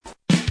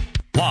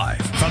Live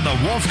from the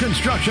Wolf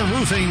Construction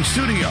Roofing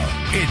Studio,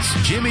 it's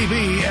Jimmy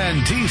B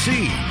and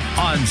TC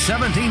on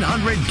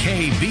 1700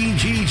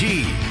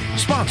 KBGG.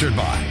 Sponsored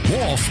by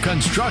Wolf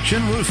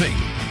Construction Roofing.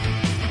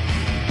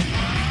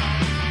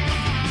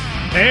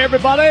 Hey,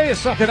 everybody.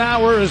 Second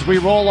hour as we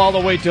roll all the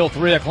way till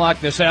 3 o'clock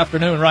this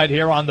afternoon right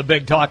here on the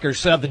Big Talker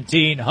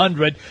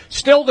 1700.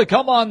 Still to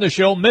come on the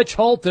show, Mitch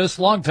Holthus,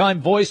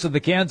 longtime voice of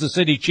the Kansas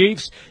City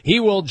Chiefs. He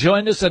will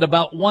join us at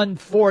about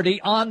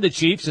 1:40 on the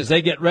Chiefs as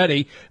they get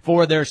ready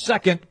for their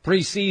second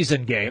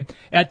preseason game.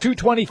 At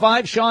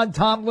 2:25, Sean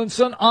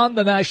Tomlinson on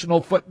the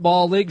National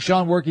Football League.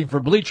 Sean working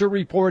for Bleacher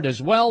Report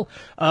as well.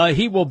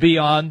 He will be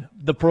on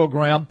the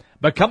program.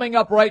 But coming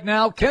up right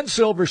now, Ken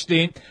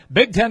Silverstein,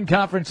 Big Ten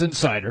Conference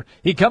Insider.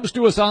 He comes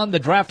to us on the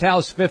Draft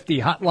House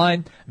 50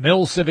 hotline,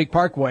 Mills Civic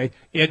Parkway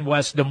in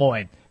West Des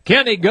Moines.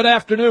 Kenny, good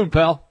afternoon,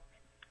 pal.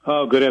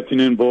 Oh, good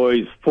afternoon,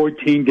 boys.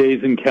 14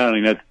 days and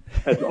counting.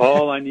 That's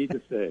all I need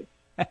to say.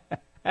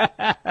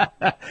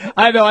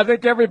 I know. I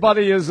think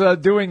everybody is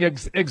doing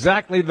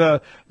exactly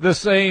the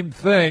same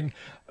thing.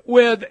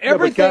 With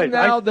everything guys,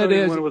 now that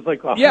is... when it was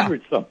like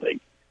 100 something.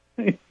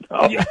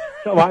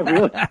 So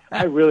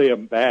I really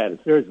am bad.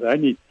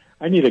 Seriously,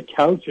 I need a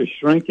couch, a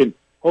shrink, and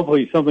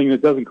hopefully something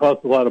that doesn't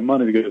cost a lot of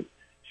money because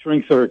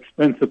shrinks are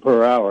expensive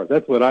per hour.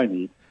 That's what I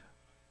need.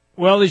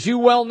 Well, as you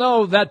well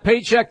know, that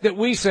paycheck that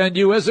we send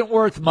you isn't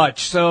worth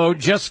much. So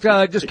just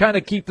kind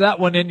of keep that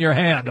one in your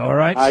hand. All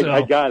right.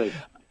 I got it.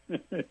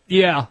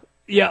 Yeah.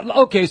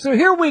 Okay. So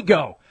here we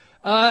go.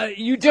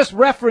 You just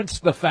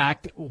referenced the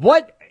fact.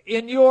 What,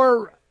 in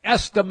your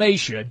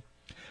estimation,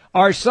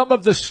 are some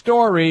of the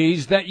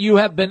stories that you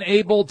have been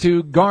able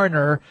to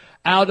garner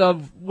out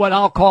of what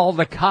I'll call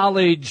the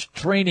college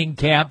training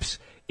camps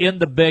in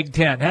the Big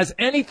Ten? Has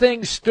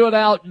anything stood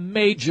out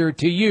major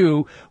to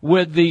you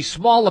with the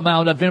small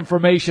amount of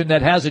information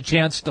that has a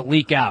chance to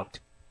leak out?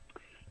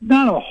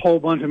 Not a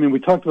whole bunch. I mean, we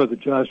talked about the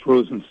Josh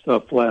Rosen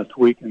stuff last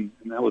week, and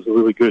that was a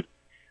really good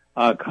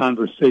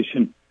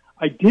conversation.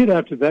 I did,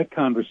 after that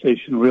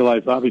conversation,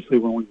 realize, obviously,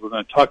 when we were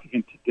going to talk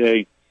again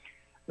today,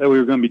 that we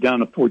were going to be down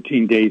to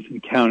 14 days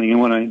and counting.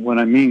 And when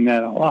I mean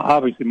that,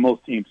 obviously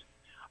most teams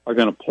are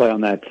going to play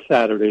on that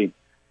Saturday.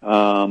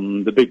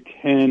 The Big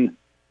Ten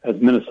has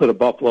Minnesota,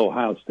 Buffalo,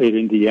 Ohio State,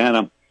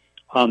 Indiana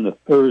on the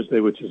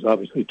Thursday, which is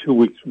obviously 2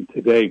 weeks from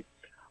today,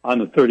 on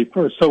the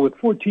 31st. So with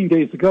 14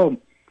 days to go,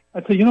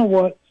 I said, you know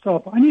what,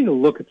 stop. I need to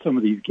look at some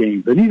of these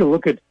games. I need to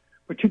look at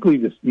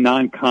particularly this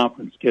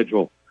non-conference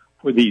schedule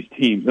for these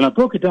teams. And I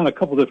broke it down a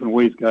couple different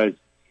ways, guys.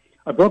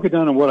 I broke it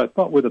down on what I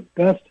thought were the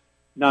best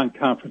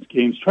non-conference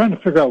games, trying to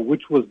figure out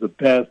which was the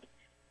best.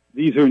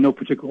 These are in no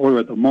particular order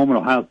at the moment: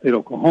 Ohio State,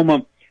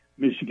 Oklahoma,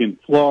 Michigan,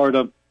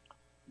 Florida.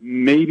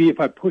 Maybe if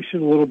I push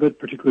it a little bit,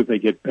 particularly if they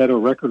get better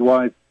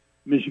record-wise,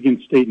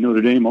 Michigan State,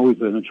 Notre Dame, always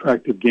an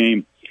attractive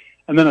game.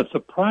 And then a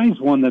surprise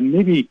one that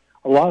maybe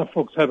a lot of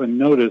folks haven't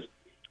noticed: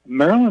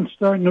 Maryland's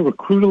starting to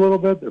recruit a little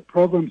bit. Their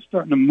program's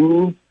starting to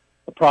move.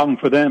 The problem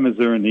for them is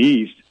they're in the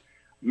East.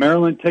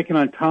 Maryland taking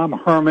on Tom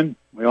Herman.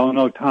 We all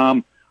know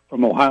Tom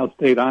from Ohio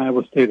State,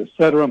 Iowa State,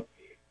 etc.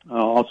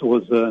 Also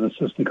was an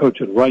assistant coach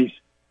at Rice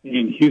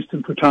in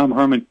Houston for Tom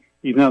Herman.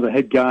 He's now the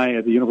head guy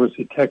at the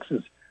University of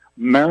Texas.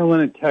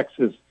 Maryland and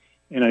Texas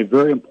in a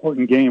very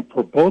important game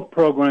for both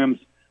programs,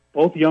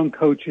 both young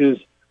coaches,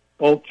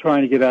 both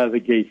trying to get out of the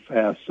gate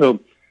fast.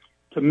 So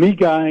to me,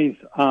 guys,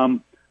 I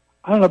don't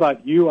know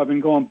about you. I've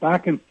been going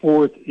back and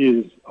forth.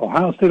 Is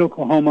Ohio State,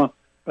 Oklahoma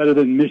better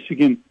than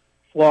Michigan,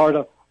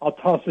 Florida? I'll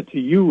toss it to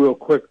you real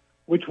quick.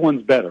 Which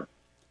one's better?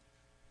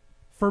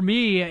 For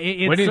me,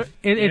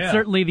 it's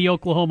certainly the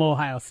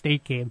Oklahoma-Ohio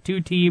State game.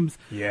 Two teams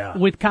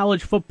with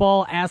college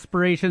football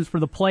aspirations for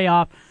the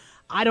playoff.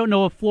 I don't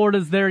know if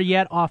Florida's there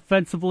yet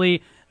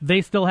offensively.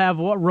 They still have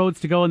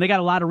roads to go, and they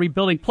got a lot of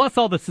rebuilding, plus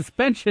all the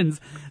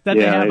suspensions that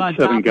they have on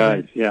top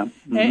guys, of it. Yeah.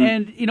 Mm-hmm.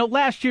 And,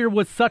 last year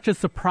was such a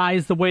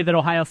surprise the way that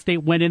Ohio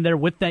State went in there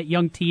with that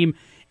young team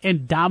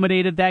and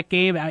dominated that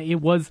game. It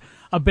was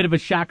a bit of a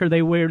shocker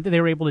they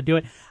were able to do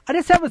it. I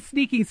just have a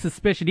sneaking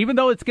suspicion, even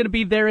though it's going to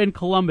be there in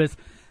Columbus,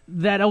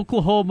 that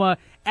Oklahoma,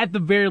 at the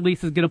very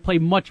least, is going to play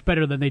much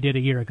better than they did a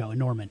year ago in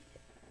Norman.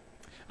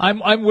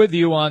 I'm with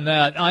you on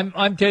that.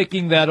 I'm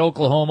taking that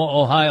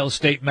Oklahoma-Ohio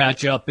State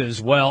matchup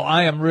as well.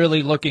 I am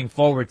really looking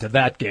forward to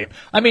that game.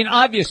 I mean,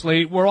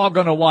 obviously, we're all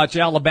going to watch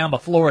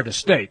Alabama-Florida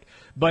State.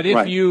 But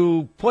if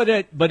you put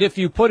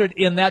it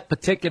in that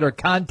particular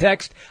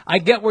context, I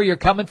get where you're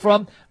coming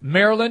from.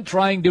 Maryland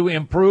trying to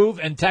improve,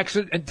 and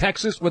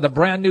Texas with a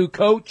brand new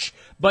coach.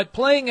 But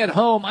playing at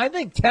home, I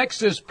think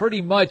Texas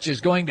pretty much is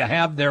going to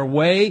have their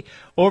way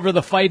over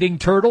the Fighting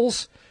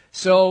Turtles.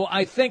 So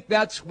I think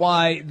that's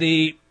why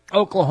the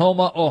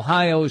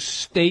Oklahoma-Ohio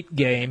State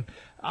game,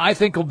 I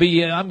think will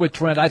be, I'm with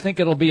Trent, I think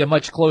it'll be a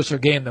much closer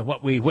game than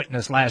what we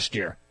witnessed last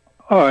year.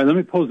 All right, let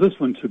me pose this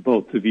one to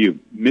both of you.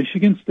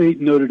 Michigan State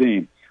and Notre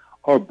Dame,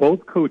 are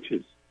both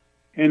coaches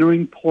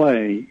entering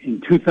play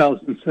in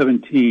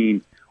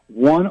 2017,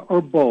 one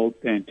or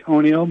both,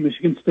 Antonio,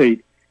 Michigan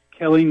State,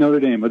 Kelly, Notre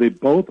Dame? Are they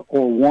both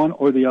or one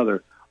or the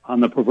other on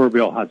the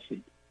proverbial hot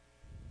seat?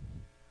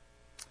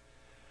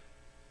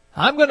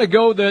 I'm going to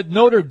go that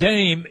Notre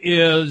Dame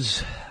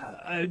is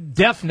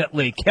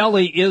definitely,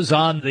 Kelly is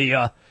on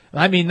the,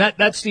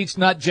 that seat's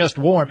not just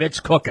warm, it's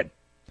cooking.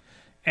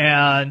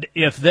 And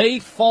if they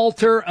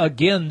falter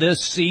again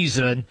this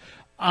season,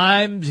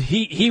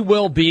 he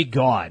will be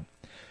gone.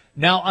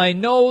 Now, I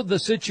know the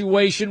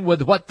situation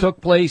with what took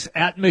place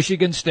at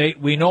Michigan State.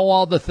 We know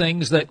all the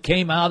things that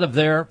came out of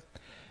there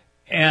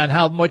and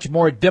how much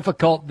more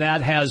difficult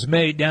that has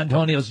made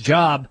D'Antonio's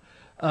job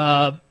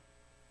to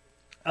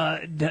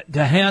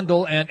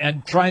handle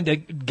and trying to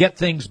get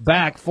things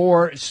back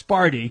for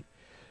Sparty.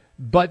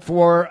 But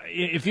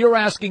if you're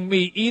asking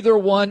me either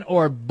one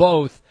or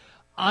both,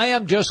 I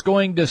am just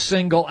going to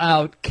single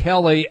out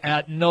Kelly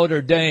at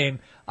Notre Dame.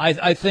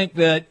 I think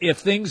that if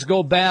things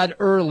go bad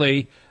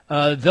early,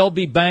 they'll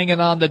be banging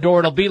on the door.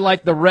 It'll be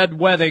like the Red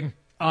Wedding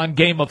on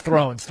Game of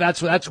Thrones.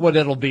 That's what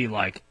it'll be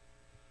like.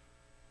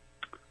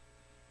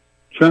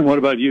 Trent, what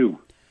about you?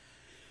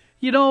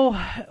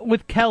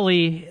 With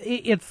Kelly,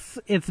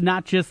 it's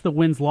not just the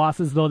wins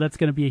losses though. That's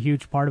going to be a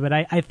huge part of it.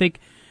 I think,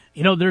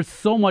 there's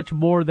so much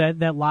more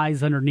that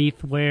lies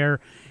underneath where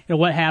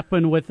what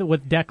happened with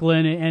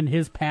Declan and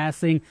his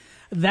passing,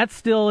 that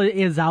still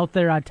is out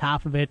there on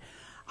top of it.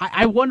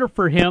 I wonder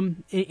for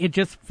him. It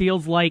just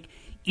feels like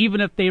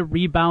even if they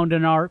rebound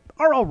and are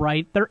all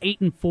right, they're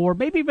 8-4,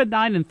 maybe even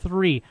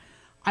 9-3.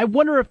 I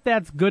wonder if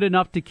that's good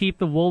enough to keep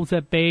the Wolves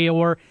at bay,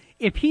 or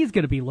if he's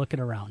going to be looking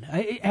around.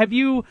 Have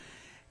you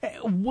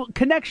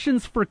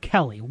connections for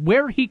Kelly,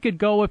 where he could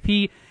go if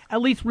he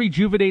at least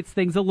rejuvenates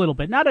things a little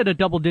bit? Not at a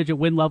double-digit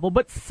win level,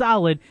 but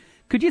solid.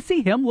 Could you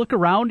see him look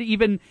around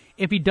even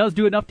if he does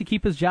do enough to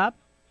keep his job?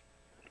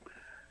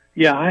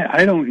 Yeah,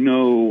 I don't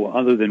know,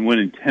 other than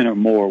winning 10 or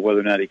more,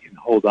 whether or not he can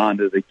hold on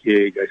to the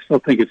gig. I still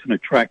think it's an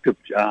attractive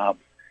job.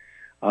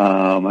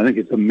 I think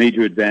it's a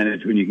major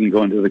advantage when you can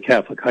go into the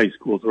Catholic high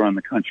schools around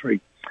the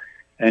country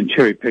and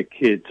cherry pick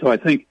kids. So I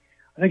think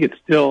it's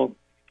still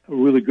a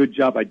really good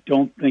job. I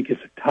don't think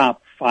it's a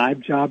top 5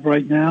 job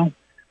right now.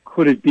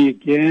 Could it be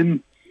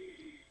again?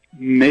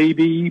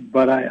 Maybe,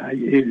 but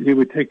it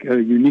would take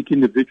a unique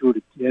individual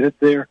to get it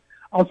there.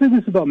 I'll say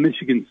this about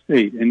Michigan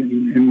State,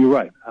 and you're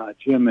right,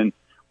 Jim, and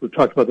we've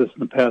talked about this in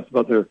the past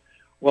about their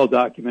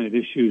well-documented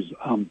issues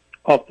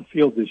off the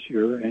field this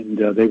year, and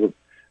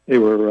they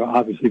were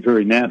obviously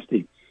very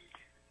nasty.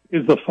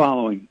 Is the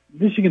following: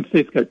 Michigan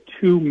State's got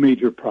 2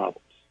 major problems.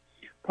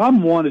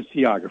 Problem 1 is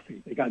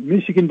geography. They got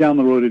Michigan down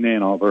the road in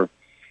Ann Arbor,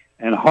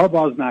 and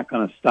Harbaugh's not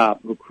going to stop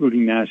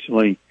recruiting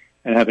nationally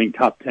and having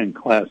top 10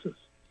 classes.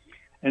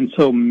 And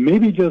so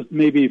maybe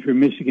if you're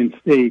Michigan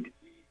State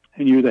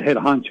and you're the head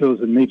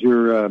honchos and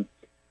major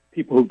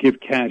people who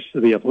give cash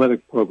to the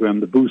athletic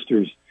program, the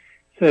boosters,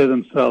 say to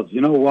themselves, you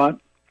know what?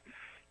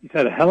 He's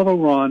had a hell of a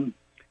run,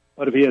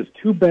 but if he has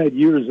 2 bad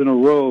years in a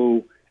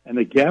row and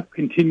the gap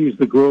continues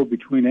to grow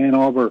between Ann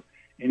Arbor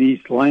and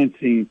East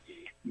Lansing,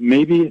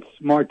 maybe it's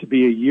smart to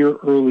be a year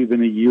early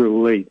than a year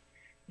late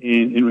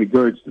in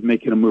regards to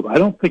making a move. I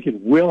don't think it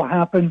will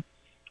happen,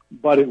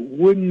 but it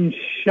wouldn't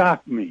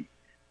shock me.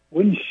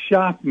 Wouldn't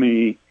shock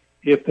me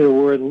if there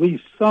were at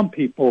least some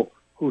people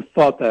who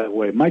thought that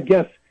way. My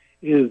guess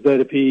is that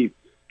if he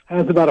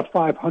has about a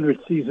 500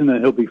 season,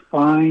 that he'll be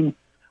fine.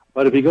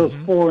 But if he goes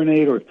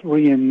 4-8 or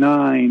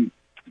 3-9,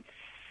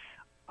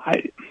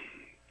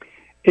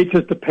 it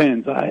just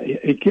depends.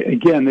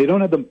 Again, they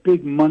don't have the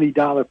big money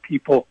dollar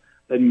people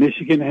that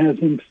Michigan has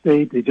in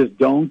state. They just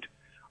don't.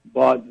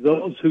 But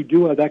those who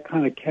do have that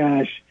kind of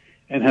cash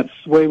and have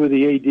sway with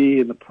the AD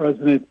and the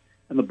president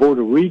and the board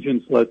of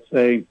regents, let's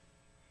say,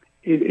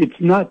 it's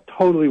not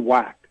totally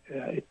whacked.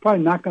 It's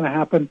probably not going to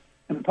happen,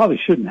 and it probably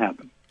shouldn't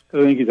happen,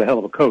 because I think he's a hell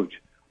of a coach.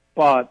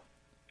 But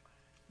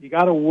you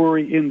got to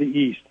worry in the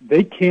East.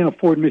 They can't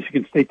afford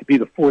Michigan State to be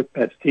the 4th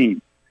best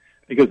team,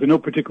 because in no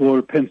particular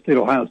order, Penn State,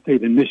 Ohio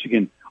State, and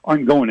Michigan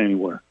aren't going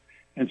anywhere.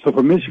 And so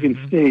for Michigan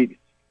State,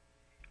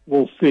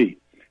 we'll see.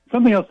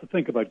 Something else to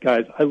think about,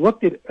 guys. I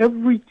looked at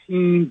every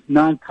team's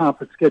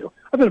non-conference schedule.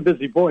 I've been a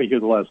busy boy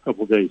here the last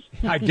couple of days.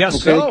 I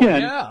guess so,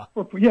 again, yeah.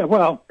 Yeah,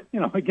 well,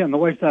 again, the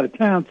wife's out of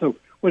town, so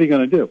what are you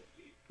going to do?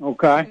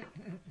 Okay?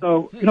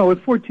 So,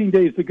 with 14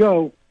 days to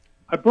go,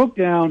 I broke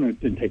down, and it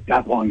didn't take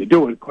that long to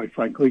do it, quite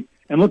frankly,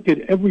 and looked at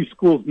every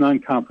school's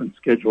non-conference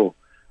schedule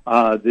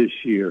this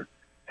year.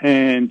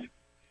 And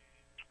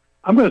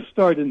I'm going to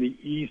start in the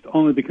East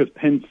only because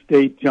Penn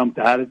State jumped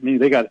out at me.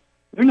 They got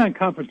their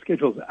non-conference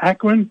schedules: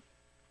 Akron,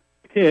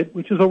 Pitt,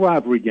 which is a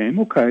rivalry game,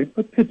 okay,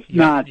 but Pitt's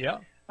not. Yeah.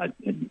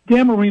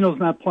 Dan Marino's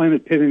not playing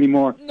at Pitt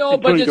anymore. No,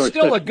 but it's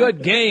still a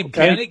good game,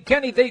 okay?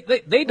 Kenny.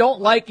 They don't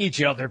like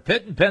each other.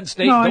 Pitt and Penn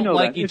State don't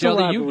like each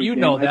other. You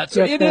know that.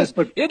 So it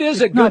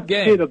is a good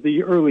game. Pitt of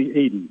the early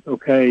 '80s,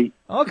 okay?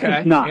 Okay.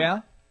 It's not. Yeah.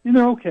 And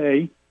they're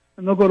okay,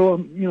 and they'll go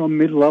to a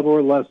mid-level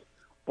or less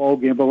ball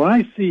game. But when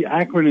I see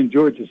Akron and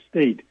Georgia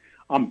State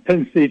on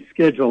Penn State's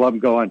schedule, I'm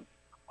going,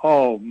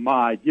 oh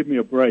my, give me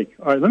a break.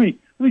 All right, let me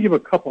give a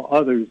couple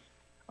others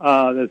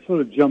that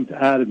sort of jumped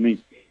out at me.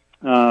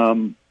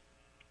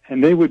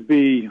 And they would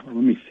be, let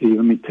me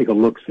take a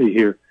look-see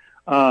here.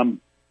 How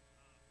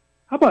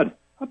about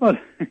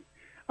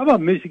How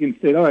about Michigan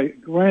State? All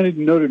right, granted,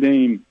 Notre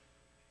Dame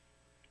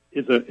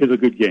is a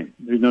good game.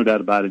 There's no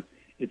doubt about it.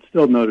 It's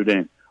still Notre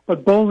Dame.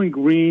 But Bowling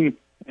Green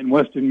and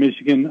Western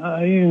Michigan,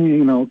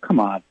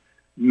 come on.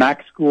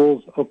 MAC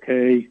schools,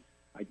 okay,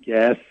 I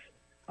guess.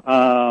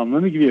 Let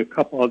me give you a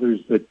couple others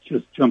that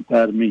just jumped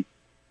out at me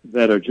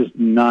that are just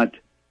not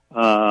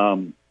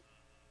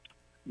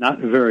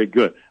very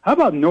good. How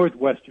about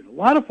Northwestern? A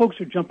lot of folks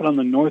are jumping on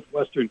the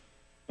Northwestern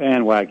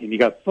bandwagon. You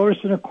got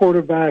Thorson, a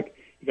quarterback.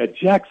 You got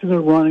Jackson,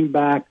 a running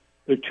back.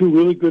 They're two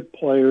really good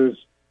players.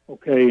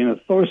 Okay, and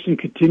if Thorson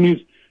continues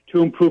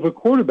to improve a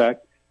quarterback,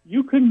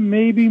 you can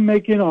maybe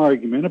make an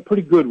argument, a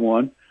pretty good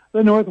one,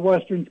 that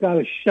Northwestern's got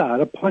a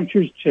shot, a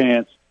puncher's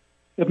chance,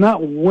 if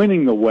not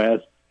winning the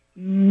West,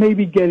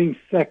 maybe getting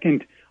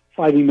second,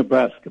 fighting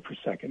Nebraska for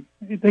second.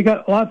 They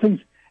got a lot of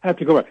things have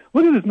to go right.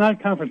 Look at this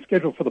non-conference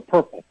schedule for the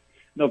Purple.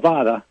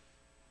 Nevada,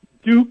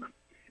 Duke.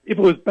 If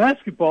it was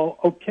basketball,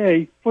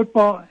 okay.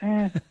 Football,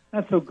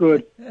 not so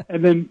good.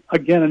 And then,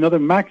 again, another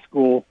MAC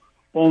school,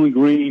 Bowling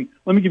Green.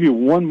 Let me give you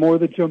one more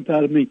that jumped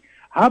out at me.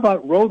 How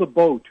about row the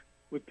boat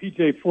with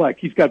P.J. Fleck?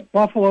 He's got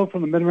Buffalo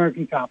from the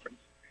Mid-American Conference.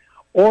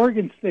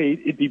 Oregon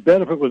State, it'd be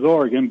better if it was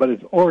Oregon, but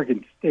it's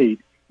Oregon State,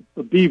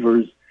 the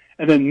Beavers,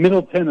 and then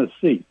Middle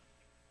Tennessee.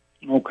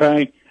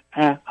 Okay?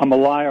 I'm a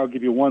liar. I'll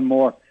give you one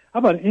more. How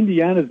about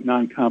Indiana's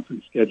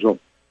non-conference schedule?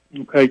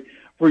 Okay?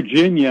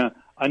 Virginia,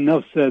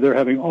 enough said, they're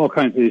having all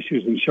kinds of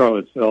issues in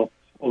Charlottesville.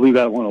 I'll leave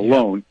that one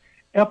alone.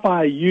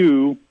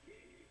 FIU,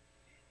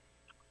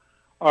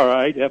 all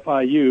right,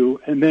 FIU,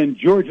 and then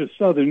Georgia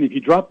Southern. If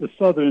you drop the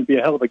Southern, it'd be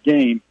a hell of a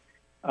game,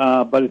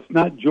 but it's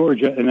not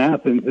Georgia and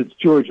Athens, it's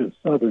Georgia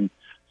Southern.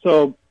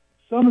 So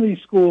some of these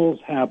schools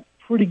have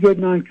pretty good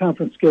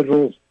non-conference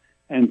schedules,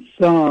 and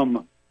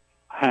some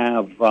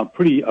have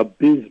pretty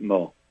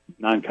abysmal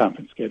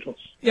non-conference schedules.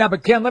 Yeah,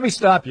 but Ken, let me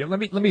stop you. Let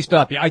me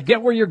stop you. I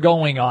get where you're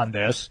going on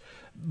this,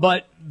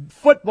 but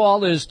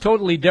football is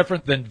totally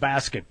different than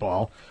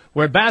basketball,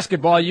 where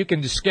basketball you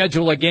can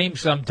schedule a game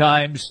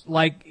sometimes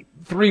like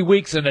 3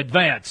 weeks in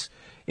advance.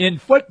 In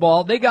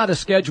football, they got to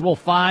schedule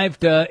 5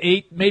 to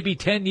 8, maybe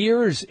 10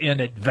 years in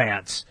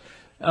advance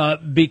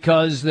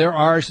because there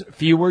are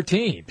fewer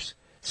teams.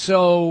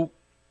 So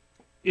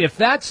if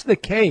that's the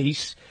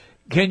case,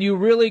 can you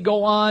really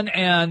go on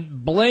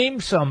and blame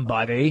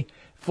somebody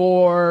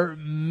for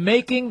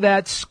making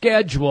that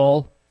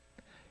schedule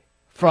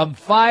from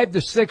 5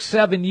 to 6,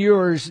 7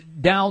 years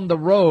down the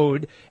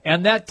road,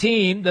 and that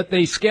team that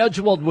they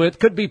scheduled with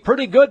could be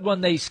pretty good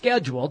when they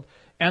scheduled,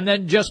 and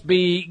then just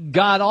be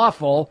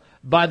god-awful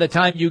by the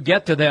time you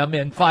get to them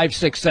in 5,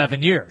 6,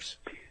 7 years?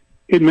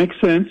 It makes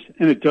sense,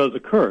 and it does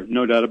occur,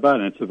 no doubt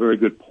about it. It's a very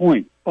good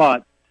point.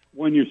 But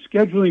when you're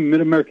scheduling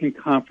Mid-American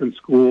Conference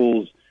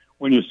schools,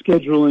 when you're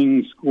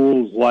scheduling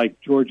schools like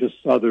Georgia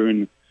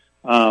Southern,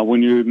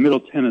 when you're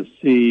Middle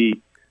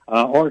Tennessee,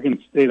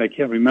 Oregon State, I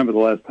can't remember the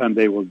last time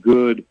they were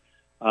good.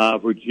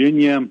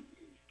 Virginia,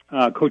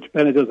 Coach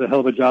Bennett does a hell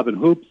of a job in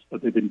hoops,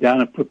 but they've been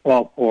down in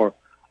football for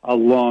a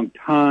long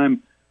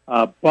time.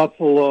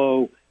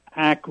 Buffalo,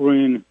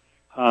 Akron,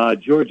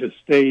 Georgia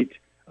State,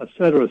 et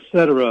cetera, et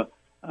cetera.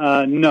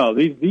 No,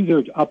 these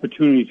are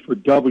opportunities for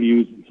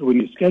W's. And so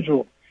when you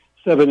schedule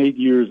 7, 8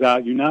 years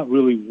out, you're not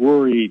really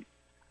worried,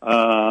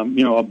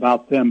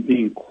 about them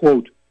being,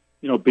 quote,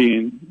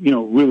 being,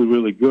 really,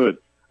 really good.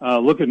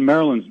 Look at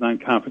Maryland's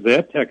non-conference. They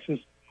have Texas.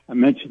 I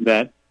mentioned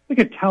that. Look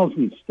at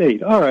Towson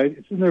State. All right,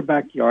 it's in their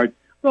backyard.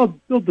 They'll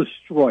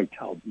destroy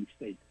Towson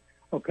State.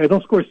 Okay,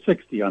 they'll score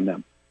 60 on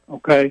them.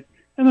 Okay,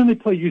 and then they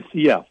play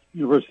UCF,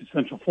 University of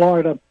Central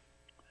Florida,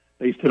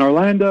 based in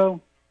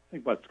Orlando. I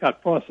think about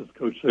Scott Frost is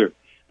coach there, if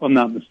I'm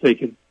not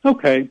mistaken.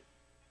 Okay,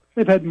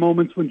 they've had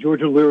moments when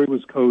George O'Leary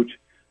was coach.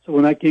 So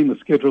when that game was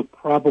scheduled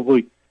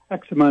probably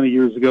X amount of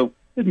years ago,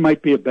 it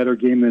might be a better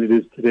game than it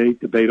is today.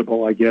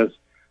 Debatable, I guess.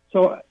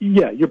 So,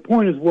 yeah, your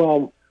point is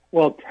well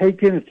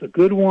taken. It's a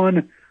good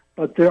one.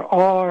 But there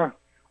are,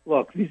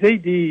 look, these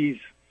ADs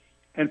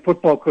and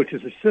football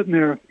coaches are sitting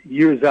there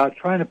years out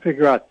trying to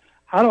figure out,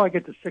 how do I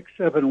get to 6,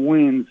 7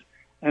 wins?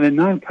 And in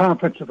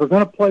non-conference, if we're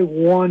going to play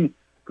one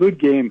good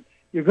game,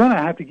 you're going to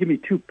have to give me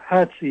 2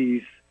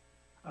 patsies.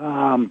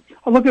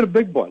 Look at a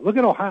big boy. Look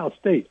at Ohio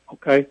State,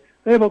 okay?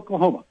 They have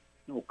Oklahoma,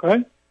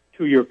 okay?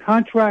 2-year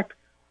contract.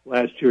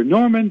 Last year,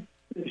 Norman.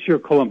 This year,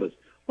 Columbus.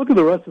 Look at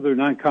the rest of their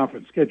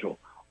non-conference schedule.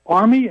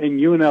 Army and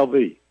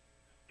UNLV.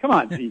 Come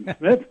on, Dean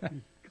Smith.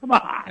 Come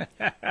on.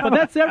 But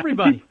that's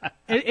everybody.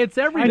 It's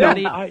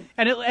everybody.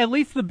 And at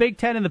least the Big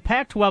Ten and the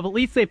Pac-12, at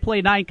least they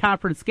play 9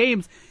 conference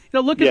games.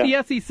 Look at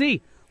the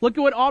SEC. Look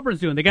at what Auburn's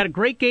doing. They got a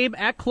great game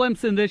at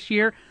Clemson this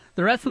year.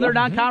 The rest of their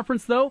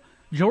non-conference, though,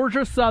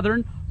 Georgia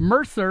Southern,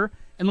 Mercer,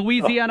 and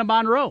Louisiana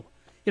Monroe.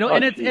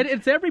 And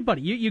it's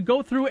everybody. You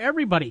go through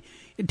everybody.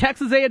 In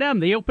Texas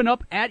A&M, they open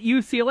up at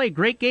UCLA.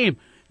 Great game.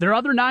 Their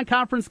other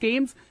non-conference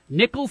games,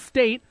 Nicholls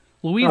State,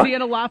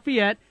 Louisiana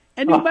Lafayette,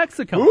 and New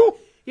Mexico. Who?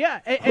 Yeah.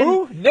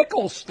 Who?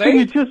 Nicholls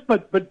State?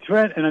 But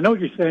Trent, and I know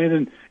what you're saying,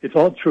 and it's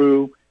all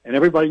true, and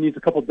everybody needs a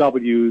couple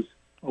W's,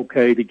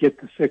 okay, to get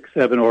to 6,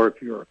 7, or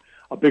if you're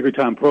a bigger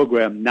time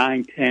program,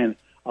 9, 10,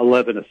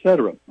 11, et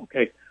cetera,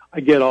 okay? I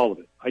get all of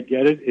it. I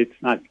get it. It's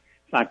not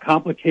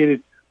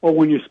complicated. But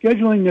when you're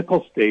scheduling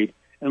Nicholls State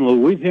and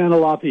Louisiana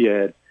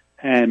Lafayette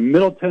and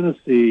Middle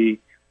Tennessee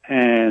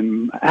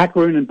and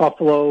Akron and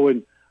Buffalo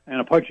and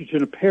a Partridge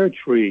in a Pear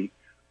Tree,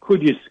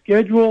 could you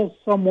schedule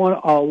someone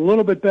a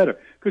little bit better?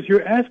 Because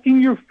you're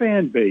asking your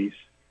fan base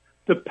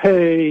to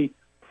pay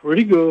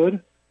pretty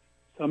good.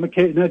 Some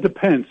occasion, that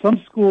depends.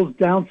 Some schools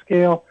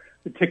downscale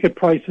the ticket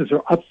prices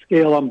or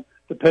upscale them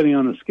depending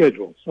on the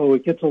schedule. So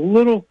it gets a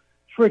little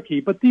tricky,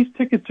 but these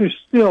tickets are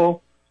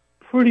still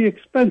pretty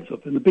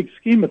expensive in the big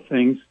scheme of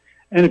things.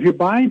 And if you're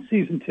buying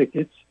season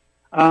tickets,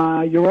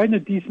 you're writing a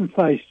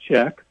decent-sized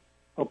check,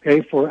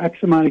 okay, for X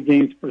amount of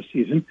games per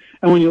season.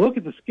 And when you look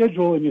at the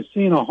schedule and you're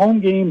seeing a home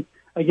game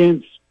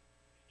against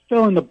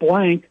fill in the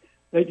blank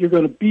that you're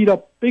going to beat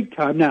up big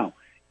time. Now,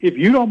 if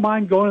you don't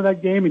mind going to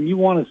that game and you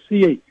want to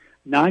see a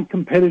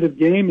non-competitive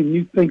game and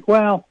you think,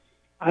 well,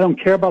 I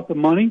don't care about the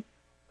money,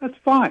 that's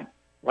fine.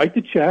 Write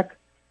the check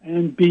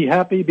and be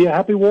happy, be a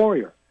happy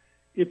warrior.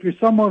 If you're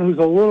someone who's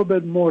a little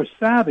bit more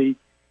savvy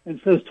and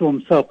says to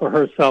himself or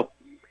herself,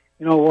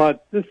 you know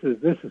what, this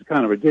is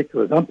kind of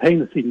ridiculous. I'm paying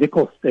to see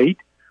Nicholls State,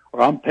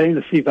 or I'm paying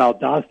to see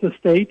Valdosta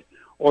State,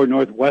 or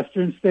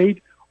Northwestern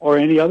State, or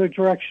any other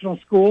directional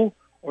school,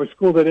 or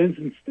school that ends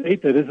in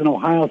state that isn't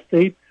Ohio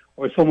State,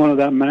 or someone of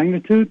that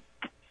magnitude.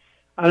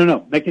 I don't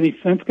know. Make any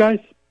sense, guys?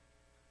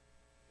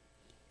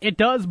 It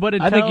does,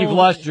 but I think you've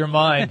lost your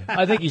mind.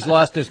 I think he's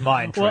lost his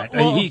mind, Trent.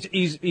 Well,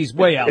 he's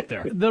way out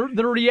there.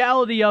 The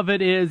reality of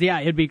it is, yeah,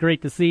 it'd be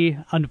great to see.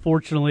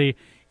 Unfortunately,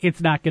 it's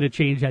not going to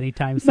change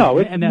anytime soon.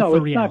 It's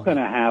not going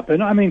to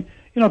happen. I mean,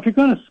 if you're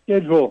going to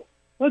schedule,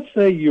 let's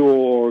say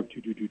you're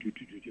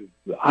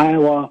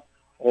Iowa,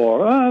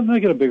 or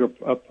make it a bigger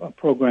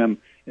program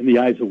in the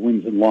eyes of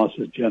wins and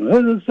losses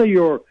generally. Let's say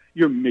you're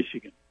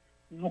Michigan,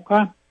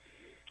 okay?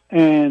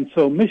 And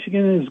so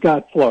Michigan has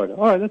got Florida.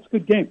 All right, that's a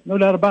good game, no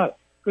doubt about it.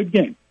 Good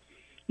game,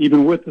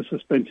 even with the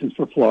suspensions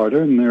for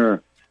Florida and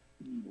their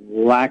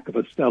lack of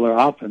a stellar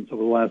offense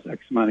over the last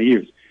X amount of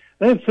years.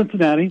 They have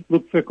Cincinnati,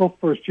 Luke Fickell,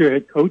 first-year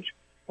head coach,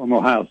 former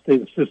Ohio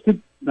State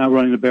assistant, now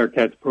running the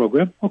Bearcats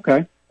program.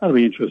 Okay, that'll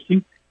be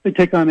interesting. They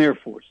take on Air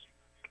Force.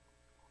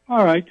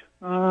 All right,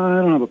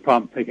 I don't have a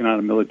problem taking on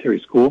a military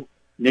school.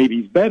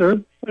 Navy's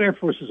better, but Air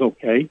Force is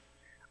okay.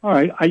 All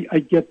right, I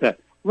get that.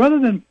 Rather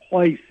than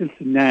play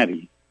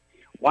Cincinnati,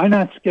 why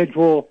not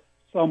schedule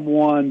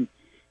someone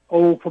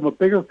from a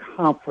bigger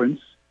conference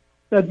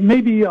that may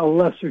be a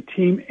lesser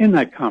team in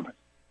that conference?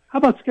 How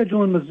about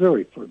scheduling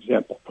Missouri, for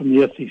example, from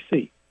the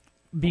SEC?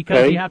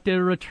 Because you have to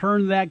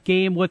return that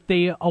game with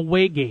the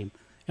away game.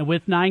 And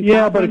with 9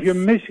 Yeah, but if you're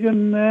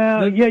Michigan,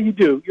 yeah, you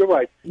do. You're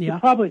right. Yeah. You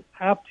probably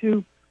have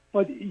to,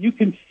 but you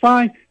can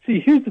find – see,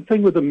 here's the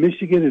thing with the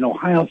Michigan and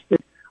Ohio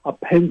State,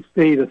 Penn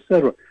State, et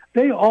cetera.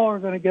 They all are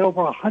going to get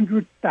over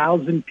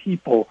 100,000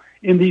 people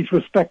in these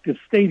respective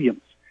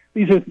stadiums.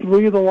 These are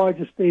 3 of the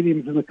largest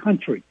stadiums in the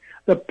country.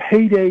 The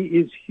payday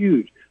is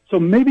huge. So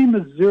maybe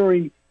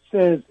Missouri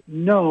says,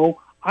 no,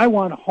 I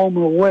want home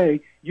and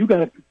away. You got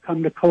to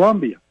come to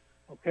Columbia.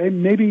 Okay?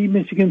 Maybe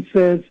Michigan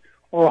says,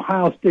 or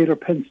Ohio State or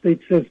Penn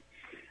State says,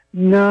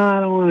 no, I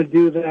don't want to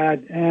do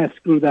that.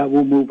 Screw that.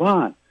 We'll move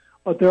on.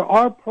 But there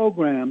are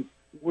programs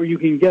where you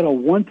can get a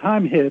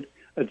one-time hit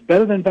that's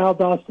better than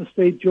Valdosta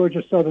State,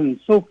 Georgia Southern, and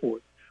so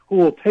forth, who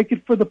will take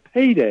it for the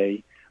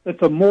payday.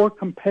 That's a more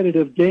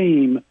competitive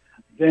game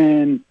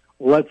than,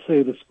 let's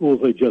say, the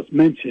schools I just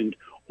mentioned,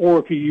 or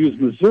if you use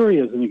Missouri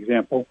as an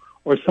example,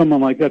 or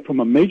someone like that from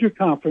a major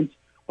conference,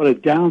 but a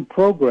down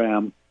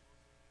program.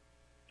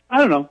 I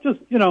don't know. Just,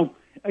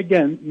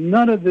 again,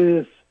 none of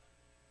this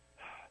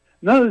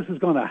is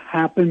going to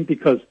happen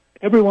because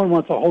everyone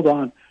wants to hold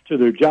on to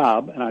their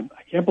job, and I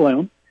can't blame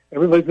them.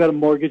 Everybody's got a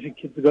mortgage and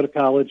kids to go to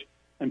college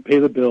and pay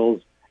the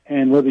bills,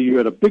 and whether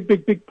you're at a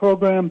big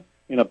program,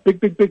 in a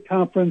big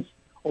conference,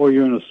 or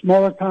you're in a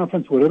smaller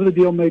conference, whatever the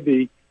deal may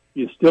be,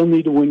 you still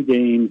need to win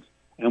games.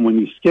 And when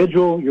you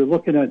schedule, you're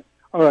looking at,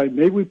 all right,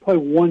 maybe we play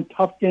one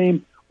tough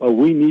game, but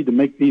we need to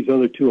make these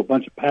other 2 a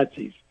bunch of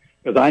patsies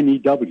because I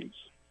need W's.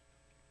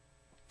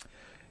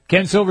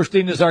 Ken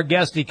Silverstein is our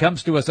guest. He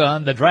comes to us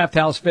on the Draft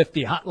House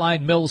 50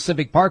 Hotline Mills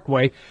Civic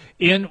Parkway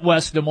in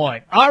West Des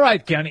Moines. All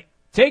right, Kenny,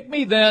 take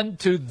me then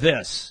to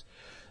this,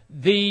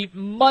 the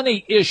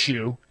money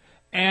issue.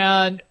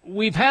 And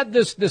we've had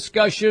this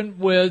discussion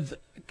with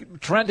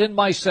Trent and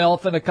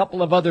myself and a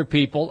couple of other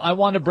people. I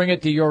want to bring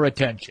it to your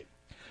attention.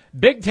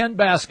 Big Ten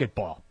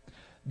basketball.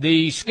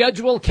 The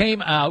schedule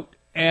came out,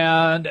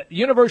 and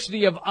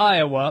University of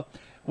Iowa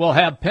will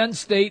have Penn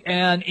State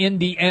and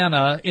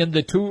Indiana in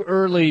the 2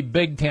 early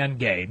Big Ten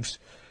games.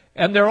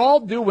 And they're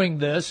all doing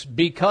this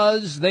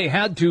because they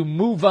had to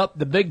move up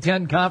the Big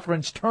Ten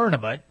Conference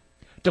tournament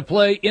to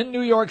play in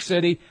New York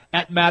City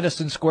at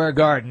Madison Square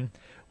Garden,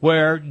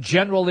 where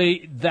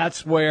generally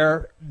that's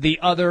where the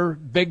other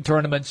big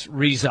tournaments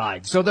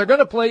reside. So they're going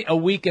to play a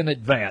week in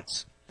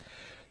advance.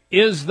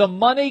 Is the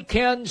money,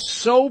 Ken,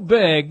 so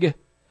big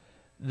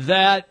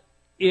that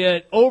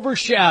it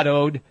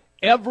overshadowed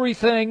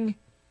everything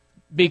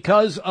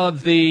because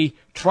of the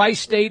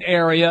tri-state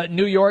area,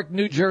 New York,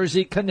 New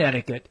Jersey,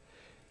 Connecticut,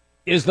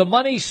 Is the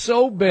money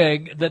so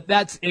big that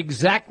that's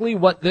exactly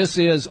what this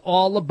is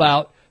all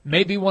about?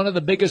 Maybe one of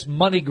the biggest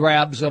money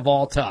grabs of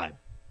all time.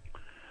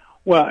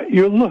 Well,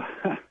 you're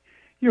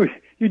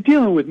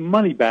dealing with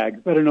money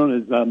bags, better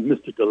known as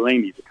Mr.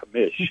 Delaney, the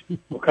commish.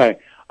 Okay,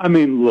 I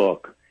mean,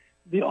 look,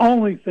 the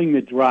only thing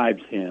that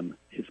drives him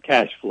is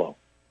cash flow.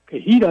 Okay,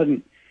 he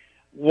doesn't.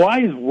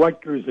 Why is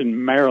Rutgers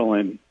in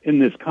Maryland in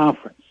this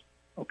conference?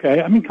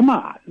 Okay, I mean, come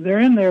on, they're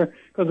in there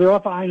because they're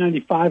off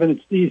I-95 and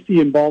it's D.C.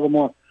 and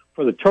Baltimore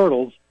for the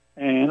Turtles,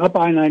 and up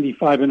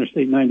I-95,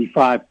 Interstate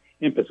 95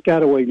 in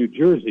Piscataway, New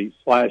Jersey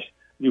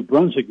 / New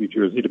Brunswick, New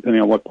Jersey,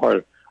 depending on what part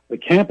of the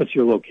campus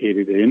you're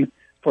located in.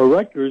 For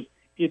Rutgers,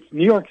 it's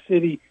New York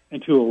City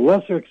and to a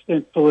lesser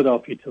extent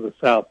Philadelphia to the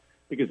south,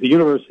 because the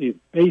university is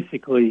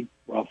basically,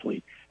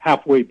 roughly,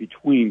 halfway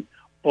between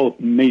both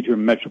major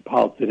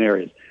metropolitan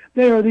areas.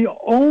 They are the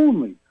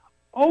only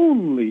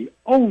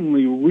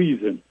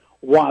reason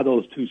why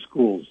those two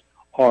schools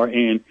are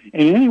in,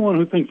 and anyone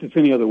who thinks it's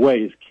any other way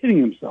is kidding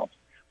themselves.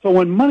 So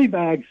when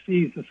Moneybag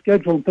sees the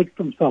schedule and thinks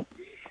to himself,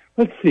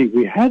 let's see,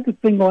 we had the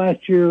thing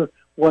last year,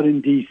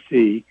 in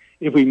D.C.,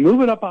 if we move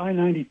it up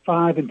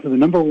I-95 into the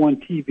number one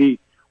TV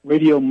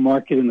radio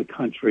market in the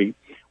country,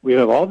 we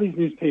have all these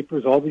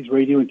newspapers, all these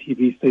radio and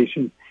TV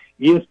stations,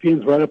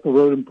 ESPN's right up the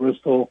road in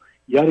Bristol,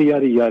 yada,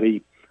 yada,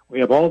 yada. We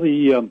have all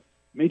the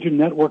major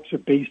networks are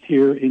based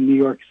here in New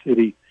York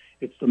City.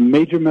 It's the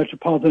major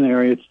metropolitan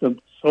area. It's the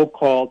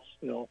so-called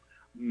still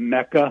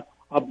mecca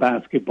of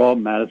basketball,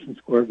 Madison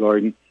Square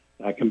Garden.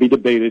 That can be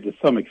debated to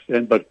some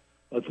extent, but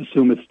let's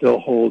assume it still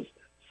holds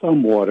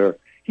some water.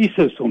 He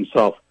says to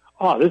himself,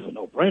 "Oh, this is a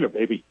no-brainer,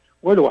 baby.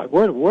 Where do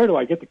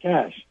I get the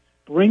cash?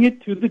 Bring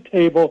it to the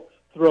table,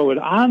 throw it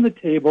on the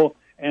table,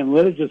 and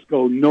let it just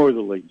go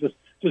northerly.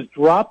 Just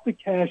drop the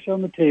cash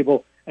on the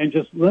table and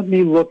just let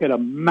me look at a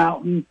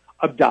mountain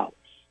of dollars."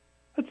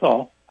 That's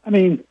all. I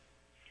mean,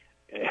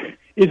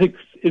 is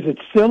it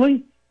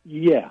silly?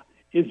 Yeah.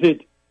 Is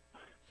it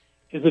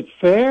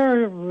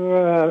fair?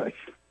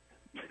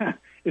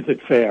 Is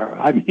it fair?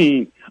 I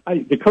mean,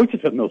 the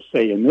coaches have no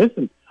say in this,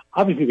 and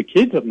obviously the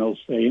kids have no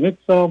say in it.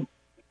 So,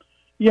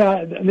 yeah,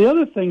 and the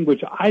other thing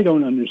which I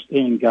don't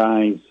understand,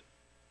 guys,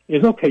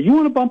 is, okay, you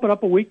want to bump it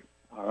up a week?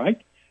 All right.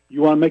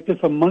 You want to make this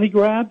a money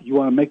grab? You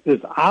want to make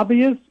this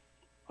obvious?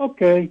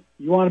 Okay.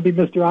 You want to be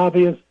Mr.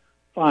 Obvious?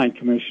 Fine,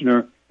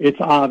 Commissioner. It's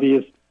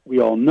obvious. We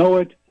all know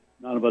it.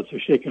 None of us are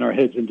shaking our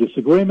heads in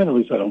disagreement. At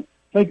least I don't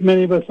think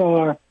many of us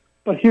are.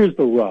 But here's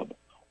the rub.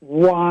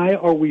 Why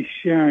are we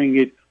sharing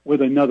it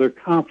with another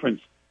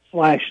conference /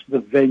 the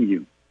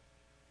venue?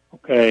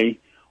 Okay.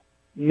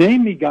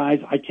 Name me, guys.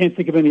 I can't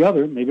think of any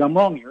other. Maybe I'm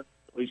wrong here.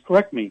 Please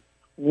correct me.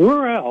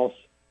 Where else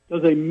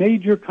does a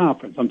major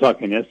conference, I'm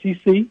talking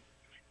SEC,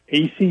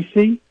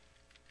 ACC,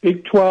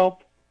 Big 12,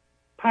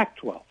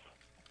 Pac-12,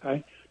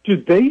 okay,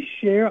 do they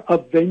share a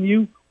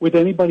venue with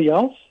anybody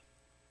else?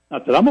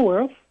 Not that I'm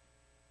aware of.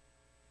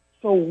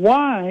 So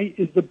why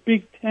is the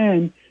Big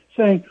Ten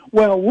saying,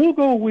 well, we'll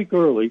go a week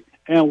early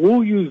and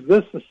we'll use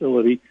this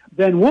facility,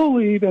 then we'll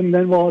leave, and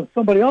then we'll have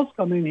somebody else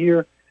come in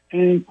here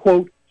and,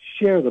 quote,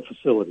 share the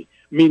facility,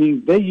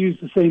 meaning they use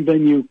the same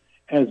venue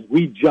as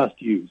we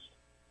just used.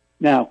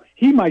 Now,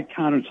 he might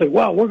counter and say,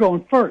 well, we're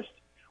going first.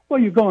 Well,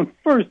 you're going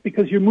first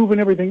because you're moving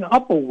everything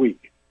up a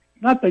week.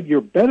 Not that you're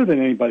better than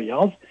anybody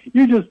else.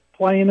 You're just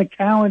playing the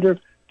calendar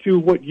to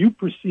what you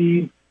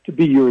perceive to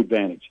be your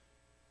advantage.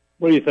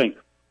 What do you think?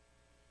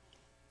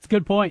 It's a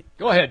good point.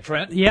 Go ahead,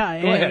 Trent. Yeah,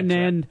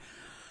 and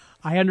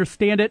I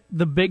understand it,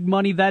 the big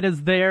money that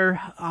is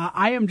there.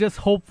 I am just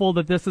hopeful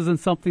that this isn't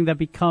something that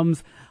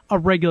becomes a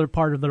regular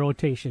part of the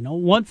rotation.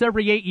 Once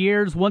every 8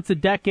 years, once a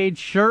decade,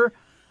 sure,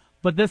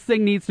 but this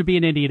thing needs to be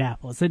in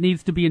Indianapolis. It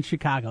needs to be in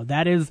Chicago.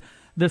 That is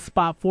the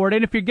spot for it.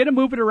 And if you're going to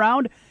move it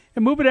around,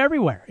 and move it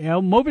everywhere.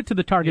 Move it to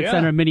the Target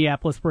Center in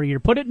Minneapolis for a year.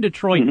 Put it in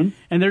Detroit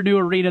and their new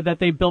arena that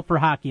they built for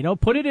hockey.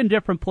 Put it in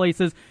different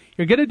places.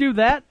 You're going to do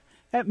that.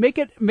 Make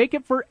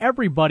it for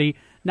everybody,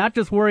 not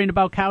just worrying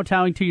about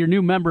kowtowing to your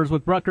new members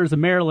with Rutgers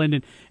and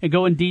Maryland and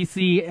going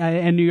D.C.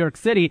 and New York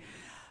City.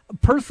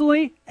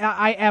 Personally,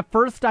 at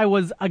first I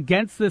was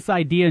against this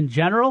idea in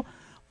general,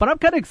 but I'm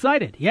kind of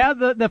excited. Yeah,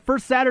 the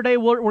first Saturday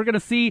we're going to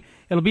see,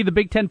 it'll be the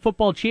Big Ten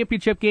Football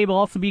Championship game will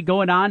also be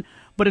going on,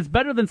 but it's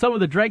better than some of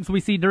the dregs we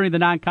see during the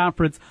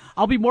non-conference.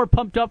 I'll be more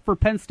pumped up for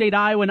Penn State,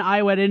 Iowa, and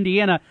Iowa at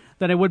Indiana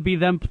than I would be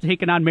them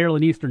taking on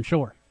Maryland Eastern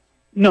Shore.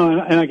 No,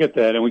 and I get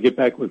that. And we get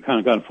back, we've kind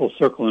of gone full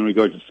circle in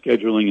regard to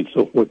scheduling and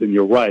so forth, and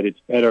you're right. It's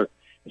better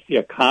to see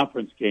a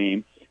conference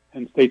game.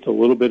 Penn State's a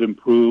little bit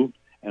improved,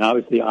 and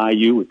obviously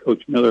IU with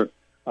Coach Miller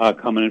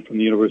coming in from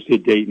the University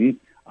of Dayton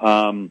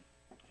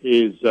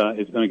is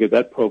going to get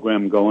that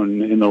program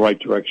going in the right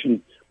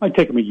direction. Might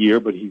take him a year,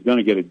 but he's going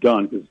to get it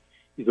done because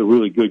he's a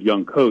really good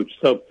young coach.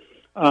 So,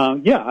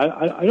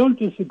 I don't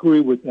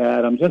disagree with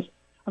that. I'm just,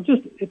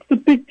 it's the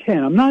Big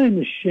Ten. I'm not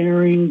into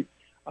sharing.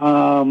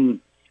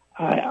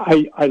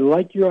 I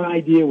like your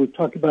idea. We've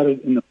talked about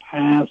it in the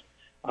past.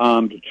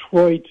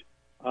 Detroit,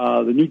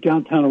 the new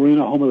downtown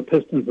arena, home of the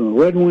Pistons and the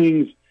Red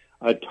Wings,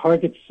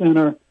 Target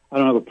Center. I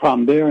don't have a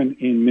problem there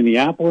in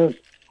Minneapolis.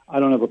 I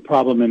don't have a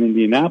problem in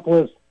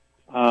Indianapolis.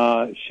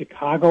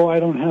 Chicago, I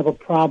don't have a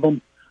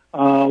problem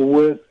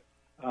with.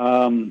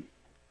 I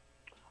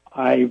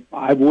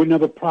wouldn't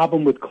have a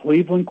problem with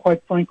Cleveland,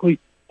 quite frankly,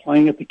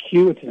 playing at the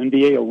Q. It's an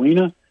NBA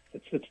arena.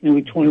 It's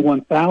nearly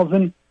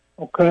 21,000,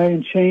 okay,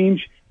 and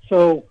change.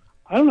 So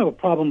I don't have a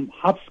problem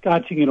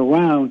hopscotching it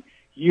around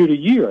year to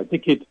year. I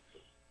think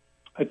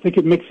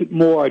it makes it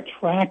more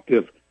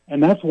attractive,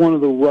 and that's one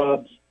of the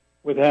rubs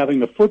with having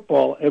the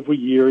football every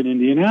year in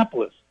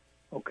Indianapolis.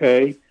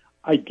 Okay,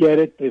 I get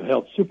it. They've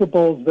held Super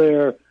Bowls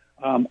there.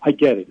 I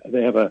get it.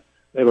 They have a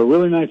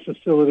really nice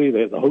facility.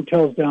 They have the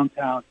hotels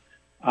downtown.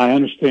 I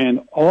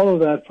understand all of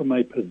that from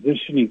a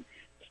positioning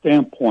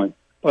standpoint,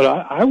 but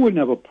I wouldn't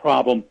have a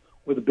problem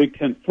with the Big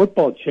Ten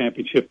football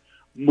championship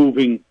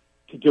moving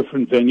to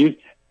different venues.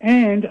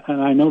 And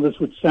I know this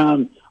would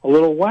sound a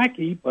little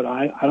wacky, but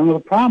I don't have a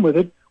problem with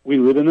it. We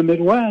live in the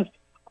Midwest.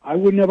 I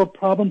wouldn't have a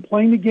problem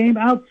playing the game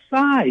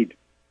outside.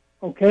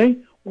 Okay?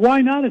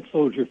 Why not at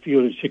Soldier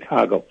Field in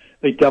Chicago?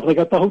 They definitely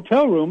got the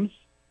hotel rooms.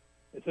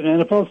 It's an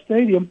NFL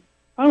stadium.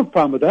 I don't have a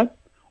problem with that.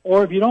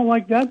 Or if you don't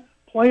like that,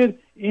 play it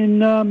in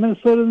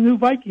Minnesota, the new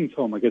Vikings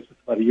home. I guess it's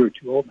about a year or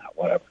two old now,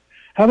 whatever.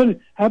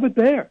 Have it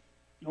there.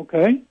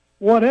 Okay?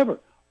 Whatever.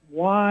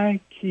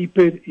 Why keep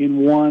it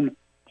in one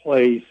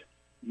place?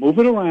 Move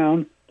it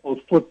around, both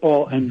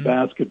football and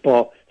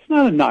basketball. It's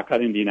not a knock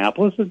on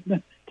Indianapolis.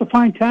 It's a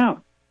fine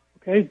town.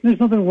 Okay? There's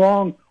nothing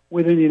wrong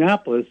with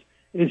Indianapolis.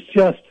 It's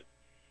just,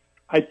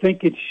 I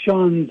think it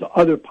shuns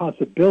other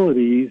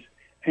possibilities,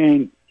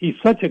 and he's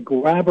such a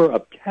grabber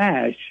of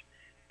cash.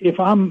 If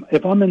I'm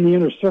in the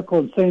inner circle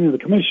and saying to the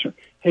commissioner,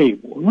 hey,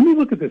 let me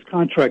look at this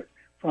contract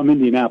from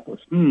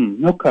Indianapolis.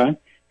 Okay,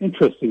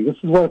 interesting. This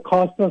is what it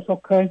cost us,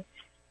 okay?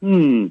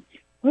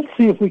 Let's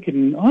see if we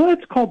can,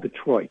 let's call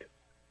Detroit.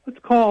 Let's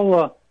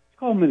call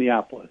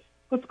Minneapolis.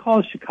 Let's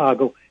call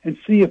Chicago and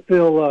see if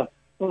they'll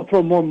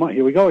throw more money.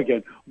 Here we go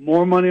again.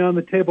 More money on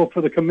the table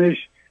for the commish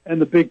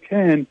and the Big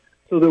Ten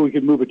so that we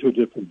can move it to a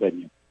different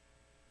venue.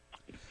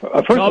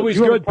 First, always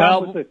good,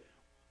 pal.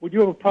 Would you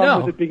have a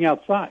problem with it being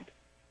outside?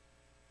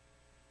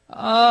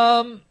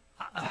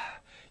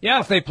 Yeah,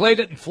 if they played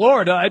it in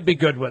Florida, I'd be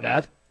good with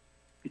that.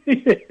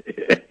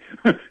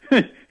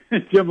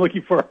 Jim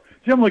looking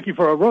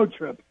for a road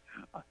trip.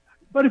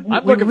 But if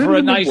I'm looking for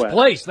a nice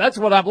place. That's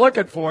what I'm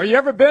looking for. You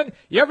ever been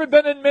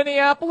in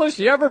Minneapolis?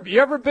 You ever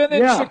been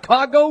in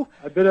Chicago?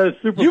 I've been at a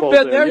Super Bowl. You've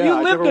been there. Yeah,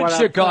 you lived in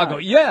Chicago.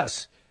 Outside.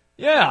 Yes.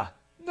 Yeah.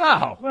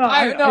 No. Well,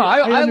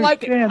 I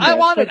like it. that,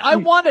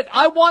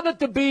 I want it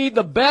to be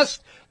the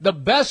best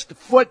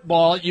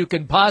football you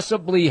can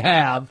possibly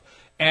have,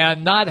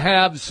 and not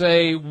have,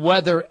 say,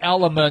 weather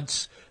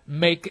elements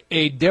make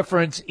a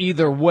difference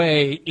either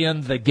way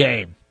in the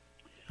game.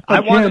 I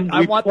want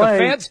the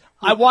fans.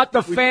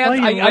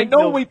 I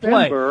know we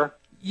play.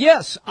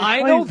 Yes,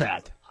 I know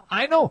that.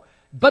 I know.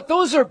 But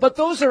those are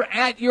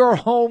at your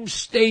home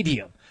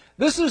stadium.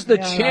 This is the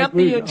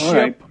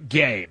championship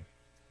game.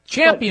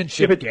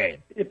 Championship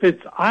game. If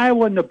it's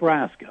Iowa,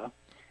 Nebraska,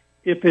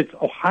 if it's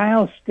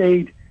Ohio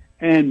State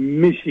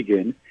and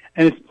Michigan,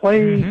 and it's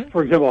played,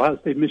 for example, Ohio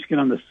State, Michigan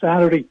on the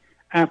Saturday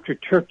after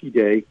Turkey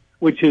Day,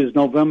 which is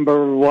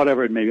November,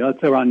 whatever it may be,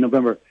 let's say around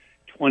November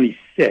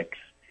 26th,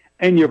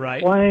 and you're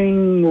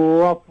playing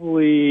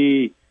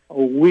roughly a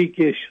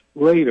weekish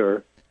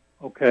later,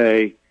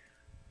 okay,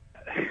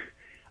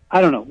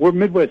 I don't know. We're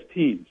Midwest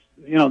teams.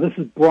 This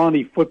is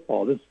brawny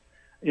football. This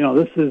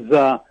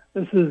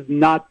is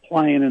not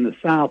playing in the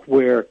South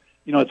where,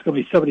 it's going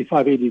to be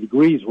 75, 80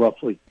 degrees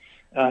roughly,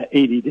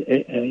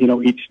 80,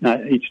 each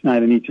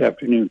night and each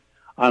afternoon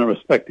on a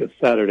respective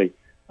Saturday.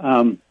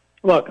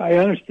 Look, I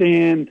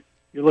understand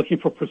you're looking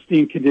for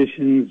pristine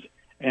conditions,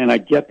 and I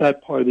get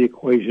that part of the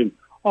equation.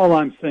 All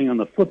I'm saying on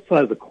the flip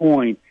side of the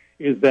coin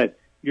is that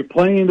you're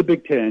playing in the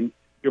Big Ten,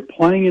 you're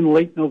playing in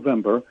late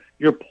November,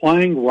 you're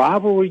playing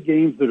rivalry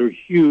games that are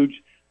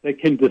huge that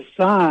can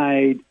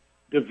decide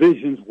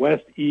divisions,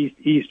 West, East,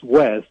 East,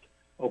 West,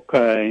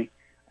 okay?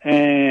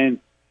 And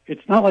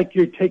it's not like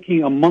you're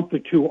taking a month or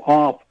two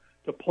off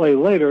to play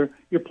later.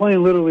 You're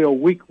playing literally a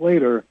week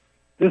later.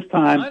 This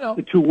time,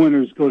 the two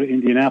winners go to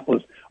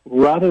Indianapolis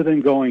rather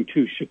than going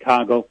to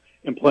Chicago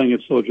and playing at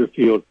Soldier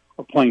Field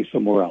or playing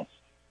somewhere else.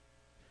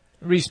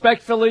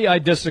 Respectfully, I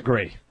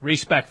disagree.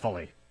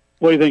 Respectfully.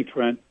 What do you think,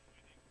 Trent?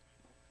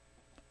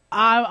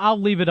 I'll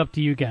leave it up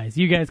to you guys.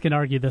 You guys can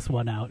argue this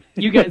one out.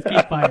 You guys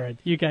keep firing.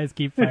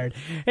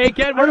 Hey,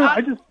 Ken,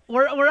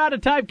 we're out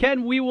of time.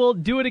 Ken, we will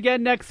do it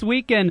again next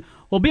week, and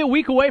we'll be a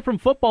week away from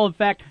football. In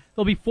fact,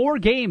 there'll be 4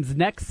 games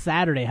next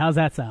Saturday. How's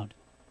that sound?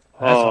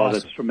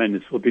 That's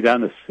tremendous. We'll be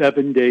down to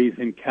 7 days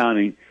and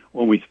counting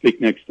when we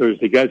speak next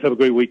Thursday. Guys, have a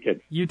great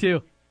weekend. You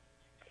too.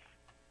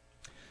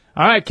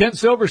 All right, Ken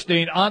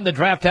Silverstein on the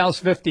Draft House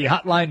 50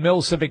 Hotline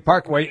Mills Civic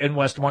Parkway in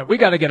West Des Moines. We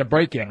got to get a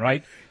break in,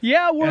 right?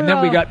 Yeah, we're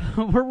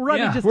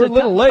running just a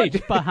little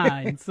late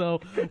behind.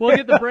 So we'll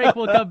get the break.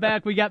 We'll come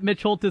back. We got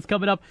Mitch Holtis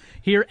coming up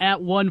here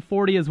at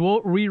 1:40 as we'll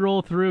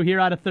re-roll through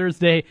here on a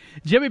Thursday.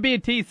 Jimmy B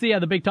and TC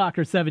on the Big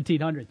Talker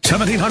 1700.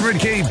 1700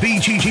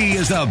 KBGG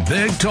is the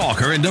Big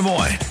Talker in Des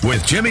Moines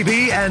with Jimmy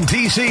B and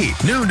TC.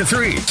 Noon to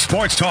 3.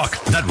 Sports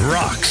talk that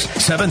rocks.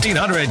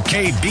 1700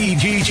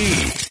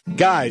 KBGG.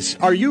 Guys,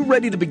 are you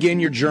ready to begin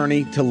your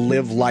journey to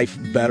live life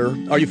better?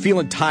 Are you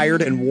feeling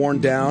tired and worn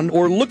down,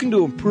 or looking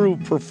to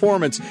improve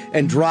performance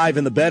and drive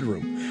in the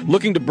bedroom?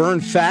 Looking to burn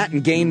fat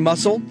and gain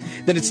muscle?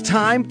 Then it's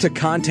time to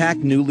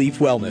contact New Leaf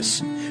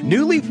Wellness.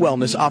 New Leaf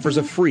Wellness offers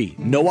a free,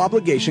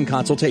 no-obligation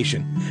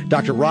consultation.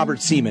 Dr.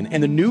 Robert Seaman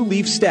and the New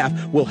Leaf staff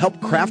will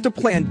help craft a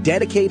plan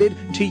dedicated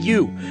to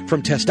you.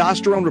 From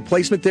testosterone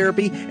replacement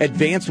therapy,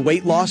 advanced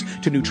weight loss,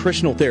 to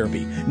nutritional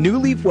therapy, New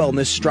Leaf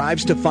Wellness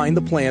strives to find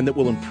the plan that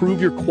will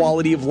improve your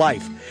quality of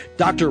life.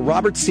 Dr.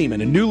 Robert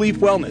Seaman and New Leaf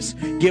Wellness.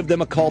 Give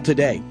them a call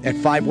today at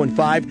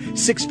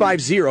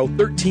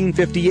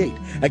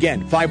 515-650-1358.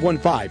 Again,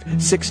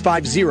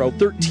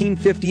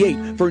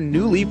 515-650-1358 for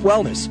New Leaf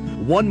Wellness.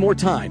 One more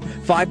time,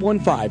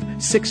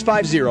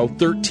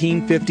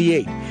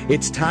 515-650-1358.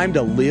 It's time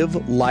to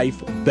live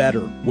life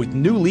better with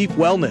New Leaf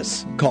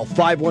Wellness. Call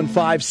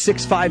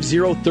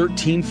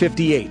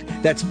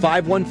 515-650-1358. That's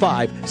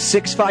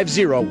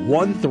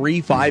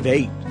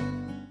 515-650-1358.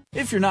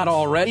 If you're not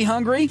already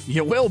hungry,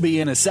 you will be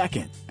in a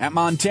second. At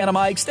Montana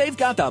Mike's, they've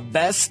got the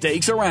best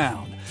steaks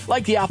around,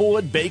 like the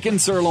Applewood Bacon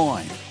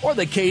Sirloin or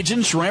the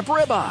Cajun Shrimp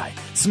Ribeye,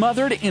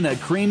 smothered in a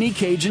creamy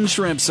Cajun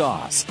shrimp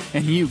sauce.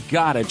 And you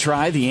gotta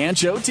try the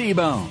Ancho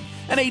T-Bone,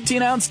 an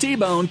 18-ounce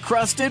T-bone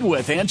crusted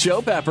with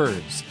ancho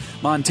peppers.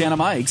 Montana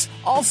Mike's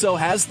also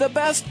has the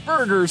best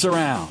burgers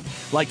around,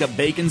 like the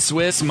Bacon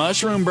Swiss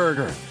Mushroom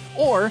Burger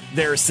or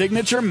their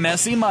signature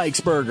Messy Mike's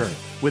Burger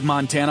with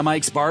Montana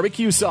Mike's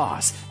barbecue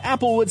sauce,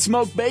 Applewood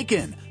smoked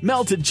bacon,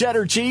 melted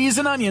cheddar cheese,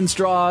 and onion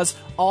straws,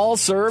 all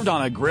served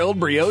on a grilled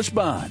brioche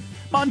bun.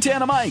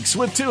 Montana Mike's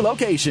with 2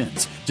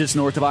 locations, just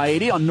north of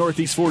I-80 on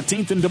Northeast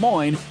 14th in Des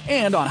Moines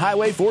and on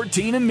Highway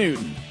 14 in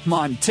Newton.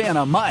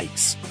 Montana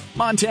Mike's.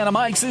 Montana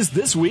Mike's is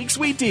this week's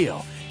sweet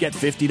deal. Get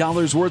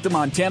 $50 worth of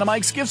Montana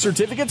Mike's gift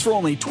certificates for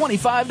only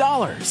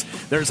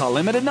 $25. There's a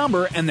limited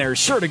number, and they're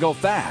sure to go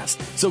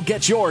fast. So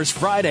get yours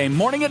Friday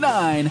morning at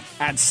 9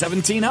 at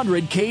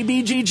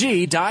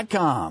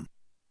 1700kbgg.com.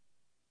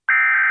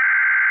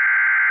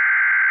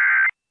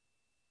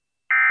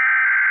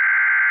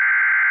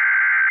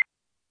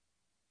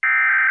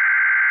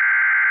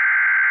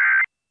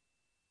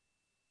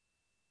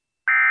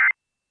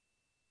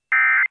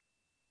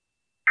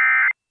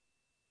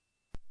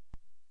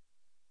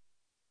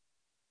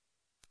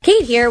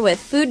 Kate here with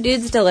Food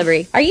Dudes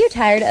Delivery. Are you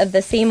tired of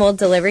the same old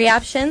delivery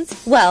options?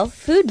 Well,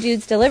 Food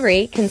Dudes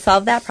Delivery can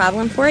solve that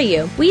problem for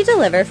you. We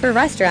deliver for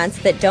restaurants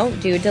that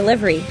don't do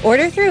delivery.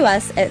 Order through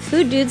us at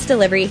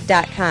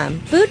fooddudesdelivery.com.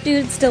 Food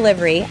Dudes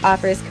Delivery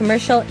offers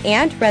commercial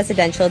and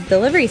residential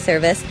delivery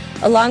service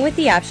along with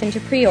the option to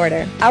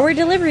pre-order. Our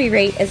delivery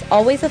rate is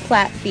always a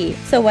flat fee,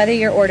 so whether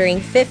you're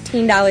ordering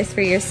 $15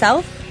 for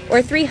yourself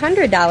or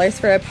 $300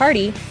 for a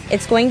party,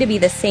 it's going to be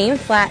the same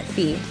flat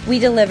fee. We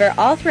deliver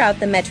all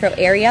throughout the metro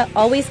area,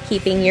 always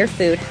keeping your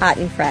food hot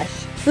and fresh.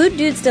 Food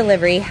Dudes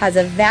Delivery has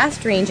a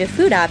vast range of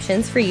food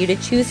options for you to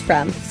choose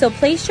from. So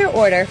place your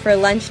order for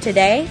lunch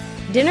today,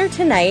 dinner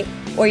tonight,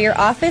 or your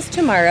office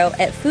tomorrow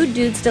at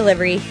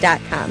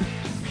fooddudesdelivery.com.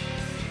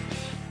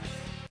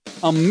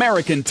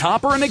 American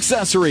Topper and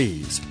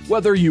Accessories.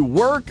 Whether you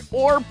work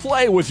or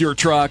play with your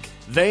truck,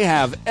 they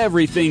have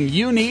everything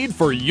you need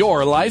for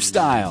your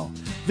lifestyle.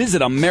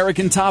 Visit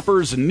American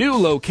Topper's new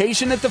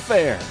location at the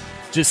fair,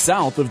 just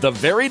south of the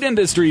Varied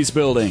Industries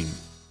building.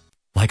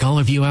 Like all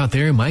of you out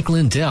there, Mike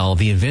Lindell,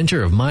 the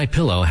inventor of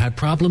MyPillow, had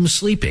problems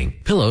sleeping.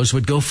 Pillows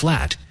would go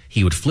flat.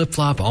 He would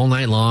flip-flop all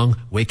night long,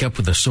 wake up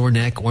with a sore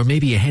neck or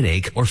maybe a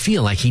headache, or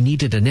feel like he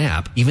needed a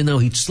nap, even though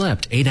he'd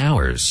slept 8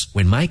 hours.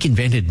 When Mike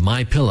invented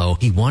MyPillow,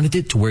 he wanted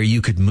it to where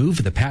you could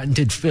move the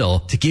patented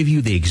fill to give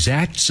you the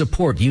exact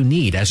support you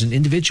need as an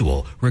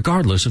individual,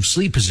 regardless of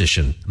sleep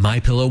position.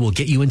 MyPillow will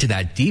get you into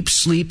that deep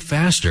sleep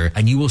faster,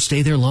 and you will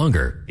stay there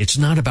longer. It's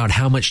not about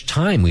how much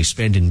time we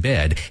spend in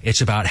bed.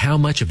 It's about how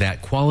much of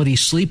that quality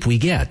sleep we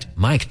get.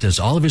 Mike does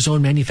all of his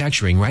own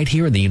manufacturing right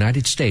here in the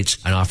United States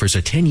and offers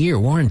a 10-year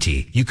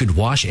warranty. You could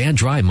wash and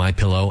dry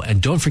MyPillow,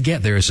 and don't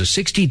forget there is a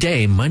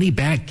 60-day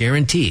money-back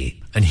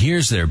guarantee. And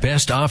here's their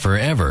best offer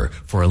ever.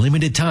 For a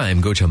limited time,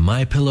 go to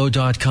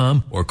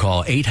MyPillow.com or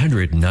call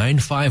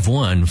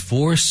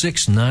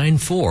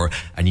 800-951-4694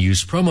 and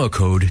use promo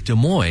code Des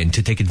Moines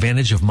to take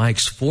advantage of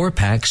Mike's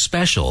 4-pack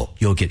special.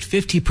 You'll get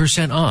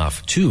 50%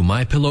 off 2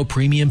 MyPillow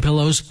premium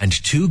pillows and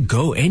 2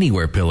 Go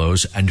Anywhere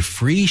pillows and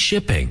free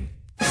shipping.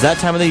 It's that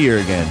time of the year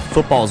again.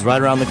 Football's right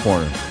around the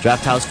corner.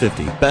 Draft House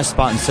 50, best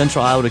spot in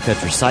Central Iowa to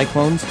catch your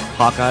Cyclones,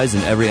 Hawkeyes,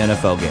 and every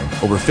NFL game.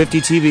 Over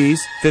 50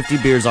 TVs, 50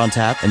 beers on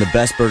tap, and the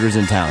best burgers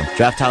in town.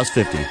 Draft House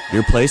 50,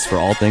 your place for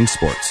all things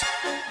sports.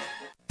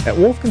 At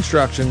Wolf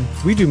Construction,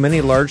 we do many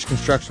large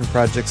construction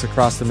projects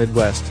across the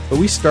Midwest, but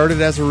we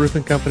started as a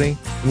roofing company,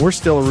 and we're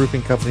still a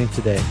roofing company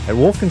today. At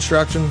Wolf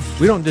Construction,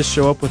 we don't just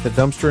show up with a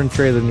dumpster and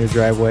trailer in your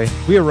driveway.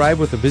 We arrive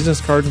with a business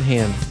card in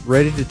hand,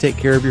 ready to take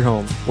care of your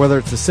home. Whether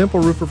it's a simple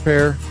roof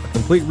repair, a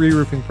complete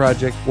re-roofing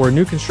project, or a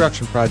new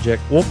construction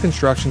project, Wolf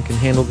Construction can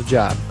handle the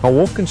job. Call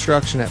Wolf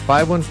Construction at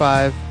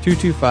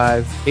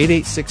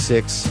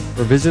 515-225-8866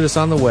 or visit us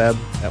on the web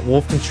at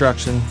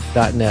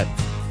wolfconstruction.net.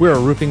 We're a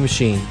roofing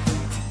machine.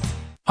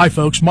 Hi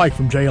folks, Mike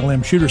from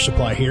JLM Shooter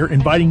Supply here,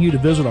 inviting you to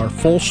visit our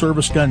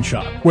full-service gun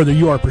shop. Whether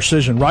you are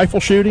precision rifle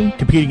shooting,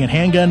 competing in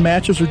handgun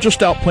matches, or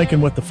just out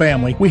plinking with the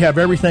family, we have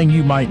everything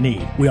you might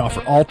need. We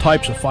offer all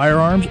types of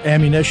firearms,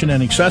 ammunition,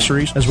 and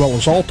accessories, as well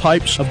as all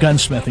types of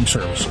gunsmithing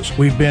services.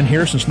 We've been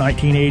here since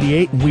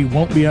 1988, and we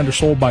won't be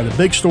undersold by the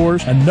big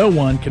stores, and no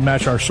one can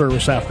match our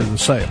service after the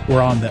sale. We're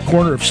on the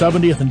corner of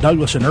 70th and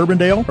Douglas in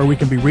Urbandale, or we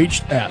can be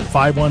reached at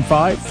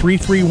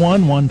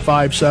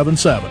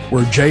 515-331-1577.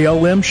 We're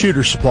JLM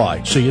Shooter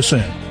Supply. See you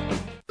soon.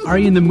 Are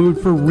you in the mood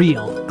for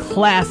real,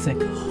 classic,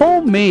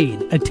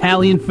 homemade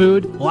Italian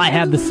food? Well, I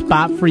have the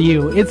spot for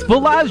you. It's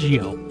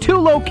Villaggio. 2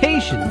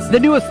 locations. The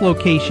newest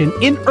location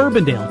in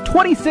Urbandale,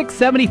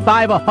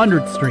 2675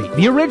 100th Street.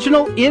 The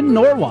original in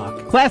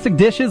Norwalk. Classic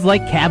dishes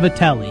like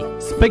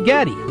cavatelli,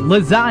 spaghetti,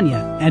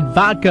 lasagna, and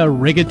vodka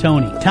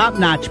rigatoni.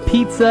 Top-notch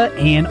pizza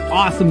and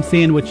awesome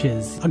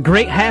sandwiches. A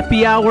great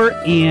happy hour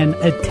and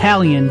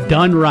Italian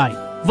done right.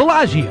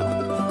 Villaggio.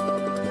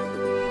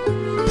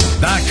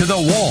 Back to the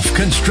Wolf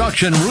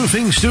Construction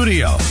Roofing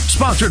Studio,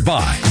 sponsored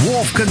by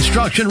Wolf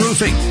Construction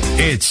Roofing.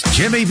 It's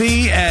Jimmy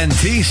B and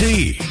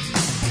TC.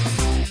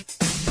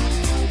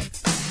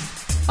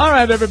 All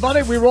right,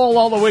 everybody, we roll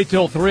all the way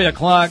till 3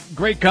 o'clock.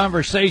 Great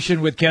conversation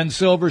with Ken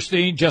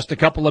Silverstein just a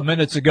couple of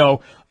minutes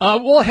ago.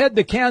 We'll head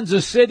to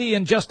Kansas City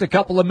in just a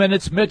couple of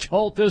minutes. Mitch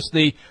Holthus,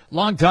 the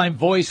longtime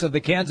voice of the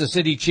Kansas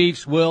City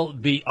Chiefs, will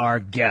be our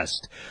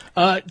guest.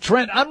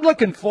 Trent, I'm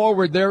looking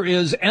forward. There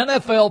is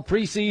NFL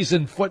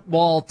preseason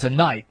football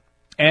tonight,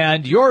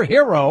 and your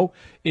hero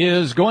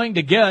is going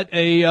to get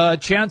a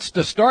chance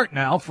to start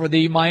now for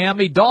the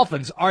Miami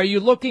Dolphins. Are you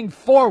looking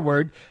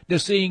forward to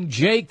seeing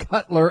Jay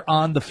Cutler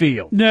on the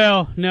field?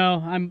 No,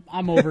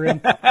 I'm over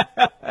him.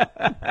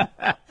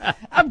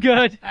 I'm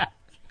good.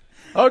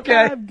 Okay.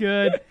 I'm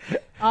good.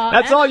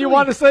 That's all you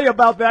want to say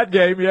about that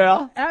game,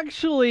 yeah?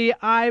 Actually,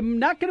 I'm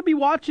not going to be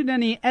watching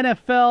any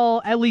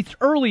NFL, at least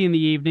early in the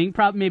evening,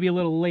 probably maybe a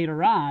little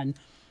later on.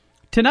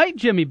 Tonight,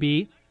 Jimmy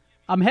B,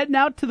 I'm heading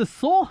out to the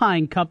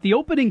Solheim Cup, the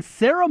opening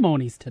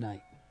ceremonies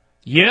tonight.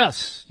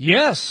 Yes.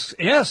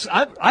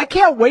 I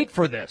can't wait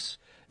for this.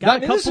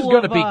 This is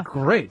going to be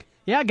great.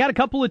 Yeah, I got a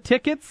couple of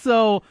tickets,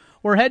 so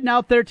we're heading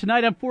out there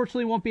tonight.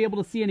 Unfortunately, won't be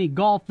able to see any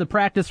golf. The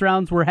practice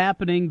rounds were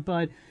happening,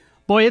 but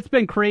boy, it's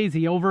been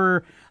crazy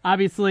over,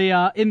 obviously,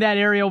 in that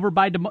area over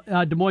by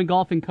Des Moines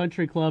Golf and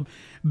Country Club.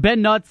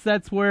 Ben Nuts,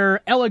 that's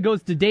where Ella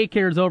goes to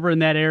daycares over in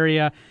that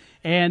area,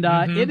 and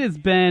it has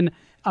been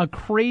a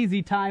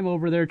crazy time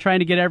over there trying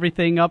to get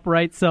everything up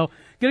right. So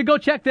going to go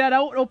check that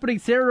out, opening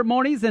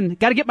ceremonies, and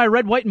got to get my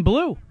red, white, and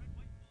blue.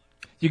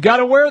 You got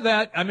to wear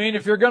that. I mean,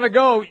 if you're going to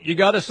go, you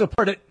got to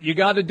support it. You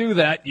got to do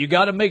that. You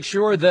got to make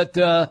sure that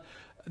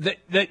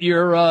that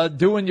you're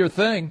doing your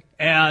thing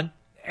and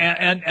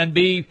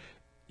be.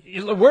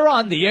 We're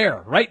on the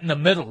air right in the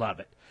middle of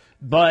it,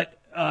 but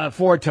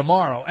for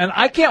tomorrow, and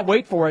I can't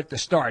wait for it to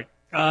start.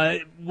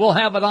 We'll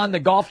have it on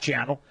the Golf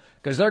Channel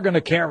because they're going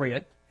to carry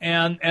it.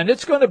 And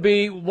it's going to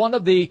be one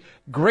of the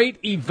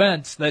great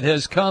events that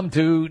has come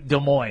to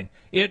Des Moines.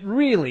 It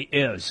really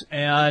is.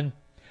 And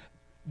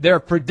they're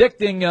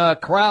predicting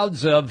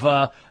crowds of,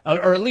 or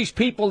at least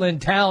people in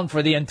town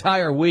for the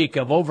entire week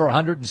of over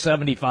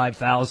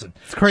 175,000.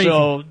 It's crazy.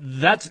 So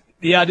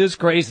it is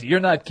crazy. You're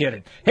not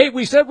kidding. Hey,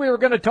 we said we were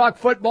going to talk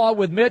football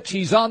with Mitch.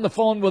 He's on the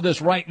phone with us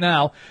right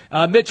now.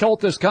 Mitch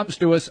Holthus comes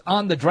to us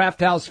on the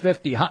Draft House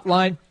 50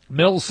 hotline,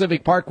 Mills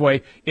Civic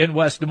Parkway in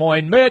West Des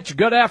Moines. Mitch,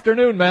 good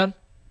afternoon, man.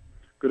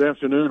 Good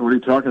afternoon. What are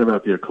you talking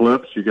about, the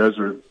eclipse? You guys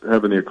are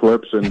having the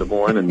eclipse in Des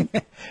Moines? And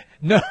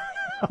No,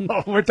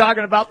 we're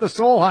talking about the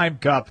Solheim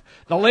Cup.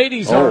 The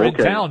ladies are in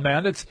town,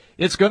 man.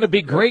 It's going to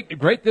be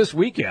great this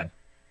weekend.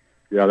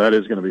 Yeah, that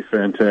is going to be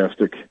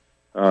fantastic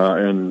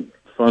and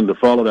fun to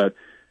follow that.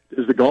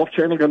 Is the Golf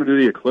Channel going to do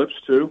the eclipse,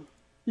 too?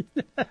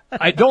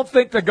 I don't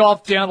think the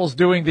Golf Channel's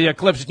doing the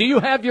eclipse. Do you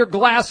have your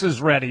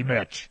glasses ready,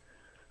 Mitch?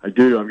 I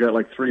do. I've got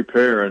like 3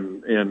 pair,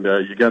 and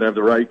you got to have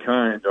the right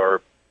kind,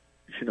 or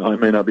I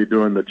may not be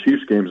doing the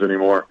Chiefs games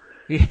anymore.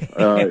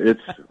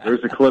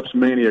 There's eclipse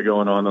mania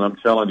going on, and I'm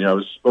telling you, I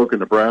spoke in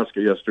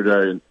Nebraska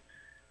yesterday, and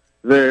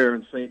there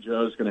in St.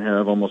 Joe's going to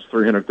have almost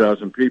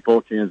 300,000 people.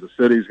 Kansas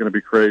City's going to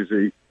be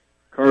crazy.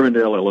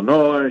 Carbondale,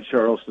 Illinois,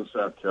 Charleston,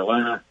 South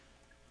Carolina,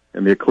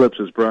 and the eclipse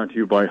is brought to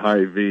you by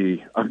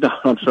Hy-Vee. I'm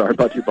sorry,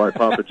 brought to you by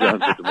Papa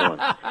John's of Des Moines.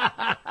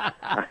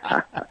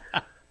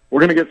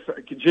 We're going to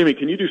get Jimmy.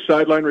 Can you do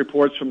sideline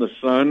reports from the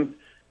Sun?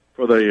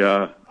 For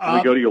the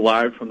we go to you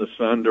live from the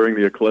Sun during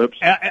the eclipse?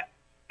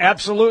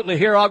 Absolutely.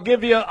 Here, I'll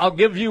give you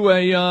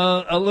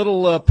a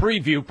little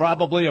preview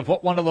probably of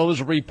what one of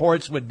those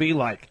reports would be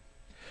like.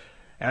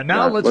 And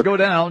now let's go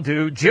down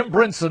to Jim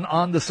Brinson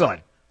on the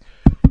Sun.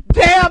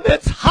 Damn,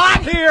 it's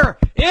hot here.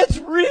 It's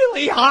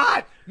really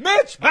hot.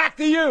 Mitch, back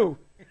to you.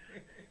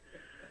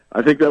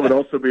 I think that would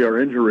also be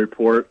our injury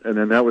report, and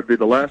then that would be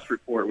the last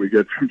report we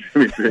get from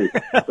Jimmy B.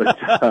 But,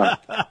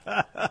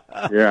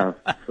 yeah.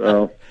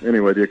 So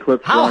anyway, the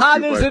Eclipse. How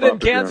hot is it in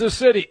Kansas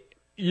City?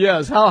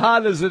 Yes. How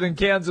hot is it in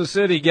Kansas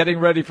City getting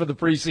ready for the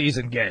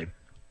preseason game?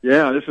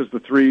 Yeah, this is the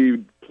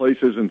 3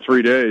 places in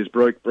 3 days,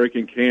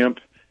 breaking camp.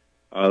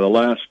 The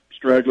last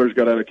stragglers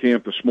got out of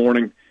camp this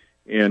morning,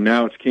 and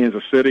now it's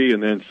Kansas City,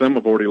 and then some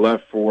have already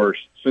left for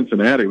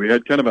Cincinnati. We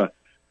had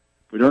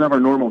we don't have our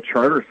normal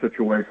charter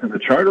situation. The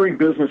chartering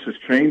business is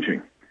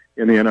changing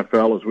in the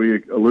NFL, as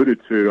we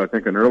alluded to, I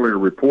think, an earlier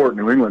report.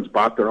 New England's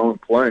bought their own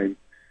plane.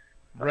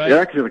 Right. It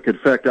actually could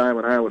affect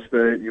Iowa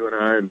State, you and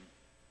I,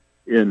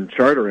 in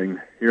chartering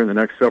here in the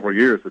next several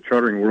years. The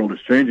chartering world is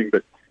changing,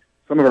 but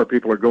some of our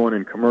people are going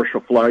in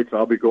commercial flights.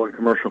 I'll be going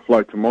commercial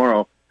flight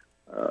tomorrow.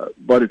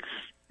 But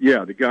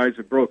the guys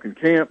have broken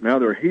camp. Now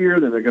they're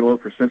here. Then they're going to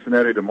look for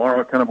Cincinnati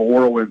tomorrow. Kind of a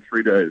whirlwind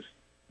 3 days.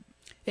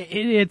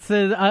 It's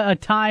a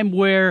time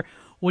where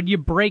when you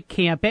break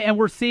camp, and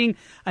we're seeing,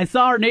 I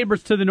saw our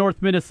neighbors to the north,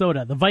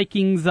 Minnesota, the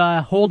Vikings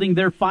holding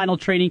their final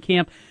training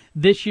camp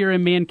this year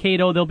in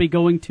Mankato. They'll be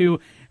going to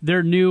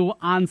their new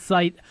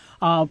on-site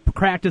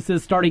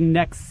practices starting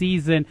next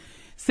season.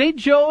 St.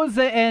 Joe's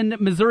and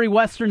Missouri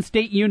Western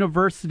State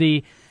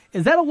University,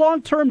 is that a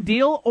long-term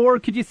deal, or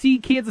could you see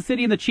Kansas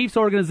City and the Chiefs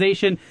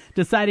organization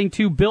deciding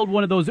to build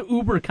one of those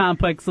Uber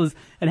complexes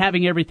and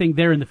having everything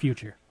there in the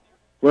future?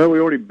 Well, we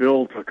already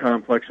built a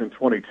complex in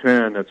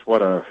 2010. That's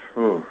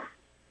 $50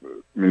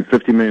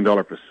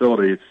 million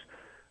facility.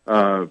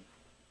 It's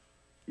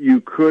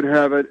you could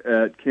have it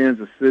at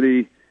Kansas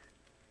City,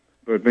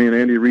 but me and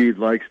Andy Reid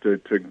likes to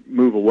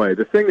move away.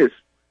 The thing is,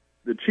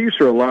 the Chiefs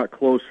are a lot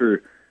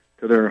closer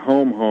to their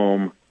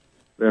home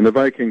than the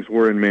Vikings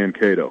were in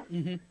Mankato.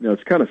 Mm-hmm. Now,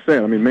 it's kind of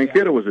sad. I mean,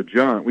 Mankato was a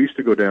jaunt. We used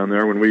to go down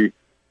there when we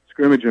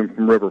scrimmage them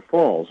from River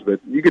Falls. But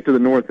you get to the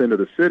north end of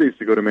the cities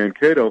to go to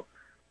Mankato,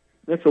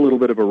 that's a little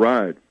bit of a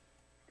ride.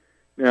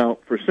 Now,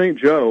 for St.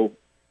 Joe,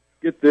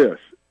 get this.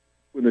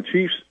 When the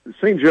Chiefs,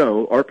 St.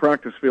 Joe, our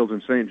practice fields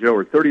in St. Joe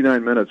are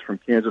 39 minutes from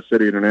Kansas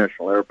City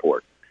International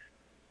Airport.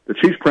 The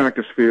Chiefs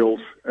practice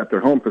fields at their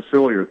home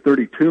facility are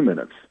 32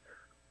 minutes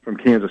from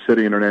Kansas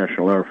City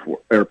International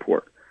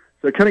Airport.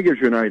 So it kind of gives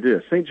you an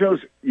idea. St. Joe's,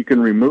 you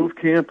can remove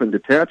camp and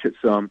detach it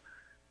some,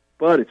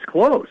 but it's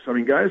close. I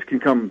mean, guys can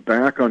come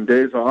back on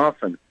days off,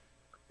 and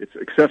it's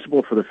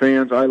accessible for the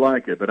fans. I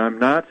like it, but I'm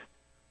not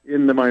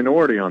in the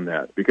minority on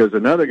that, because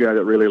another guy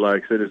that really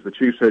likes it is the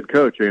Chiefs head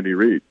coach, Andy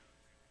Reid.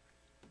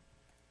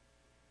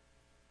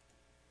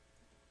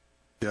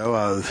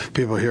 Joe,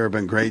 people here have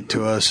been great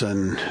to us,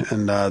 and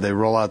they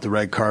roll out the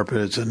red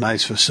carpet. It's a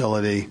nice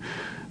facility.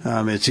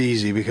 It's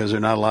easy because there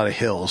are not a lot of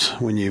hills.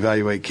 When you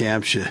evaluate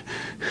camps,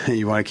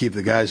 you want to keep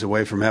the guys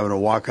away from having to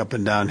walk up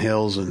and down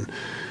hills, and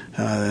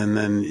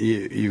then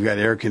you've got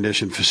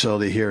air-conditioned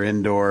facility here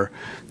indoor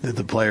that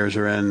the players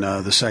are in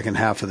the second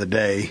half of the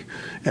day,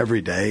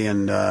 every day,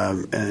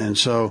 and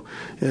so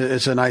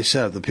it's a nice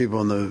setup. The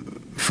people in the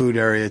food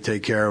area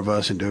take care of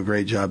us and do a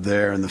great job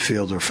there, and the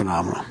fields are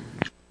phenomenal.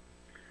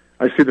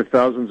 I see the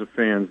thousands of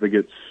fans that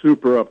get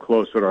super up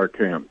close at our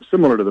camp,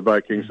 similar to the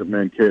Vikings of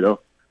Mankato.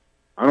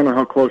 I don't know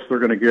how close they're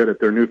going to get at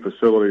their new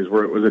facilities,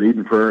 where it was at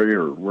Eden Prairie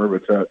or wherever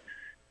it's at,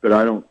 but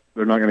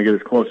they're not going to get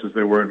as close as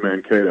they were in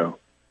Mankato.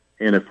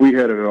 And if we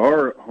had it at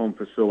our home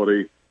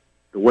facility,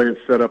 the way it's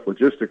set up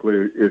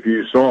logistically, if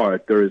you saw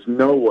it, there is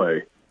no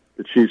way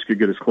the Chiefs could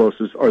get as close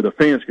as, or the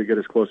fans could get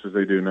as close as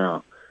they do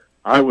now.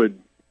 I'd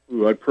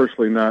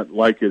personally not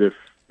like it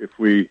if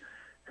we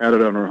had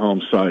it on our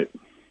home site.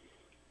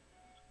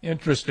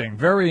 Interesting,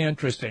 very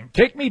interesting.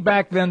 Take me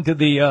back then to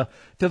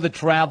the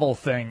travel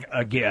thing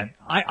again.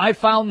 I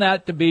found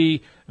that to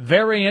be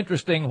very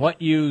interesting what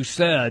you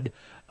said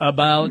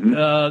about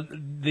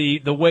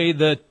the way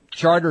the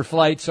charter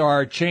flights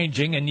are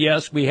changing. And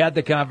yes, we had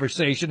the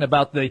conversation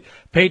about the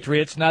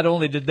Patriots. Not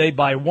only did they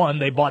buy one,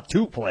 they bought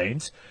 2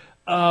 planes.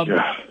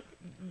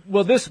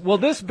 Will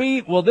this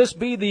be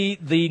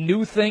the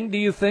new thing, do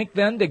you think,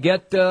 then, to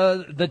get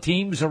the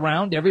teams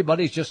around?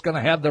 Everybody's just going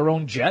to have their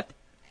own jet?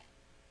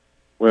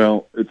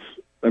 Well,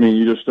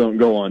 you just don't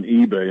go on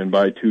eBay and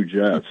buy 2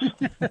 jets.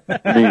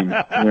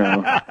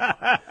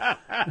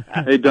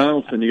 Hey,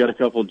 Donaldson, you got a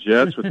couple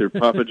jets with your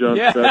Papa John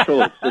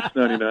special at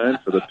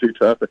 $6.99 for the 2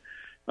 top. But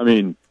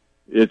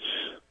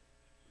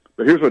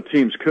here's what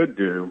teams could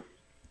do.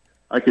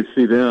 I could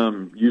see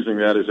them using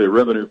that as a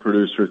revenue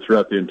producer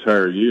throughout the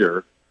entire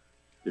year.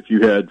 If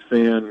you had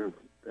fan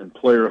and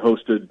player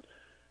hosted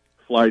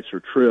flights or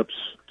trips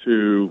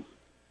to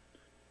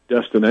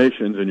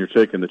destinations, and you're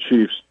taking the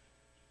Chiefs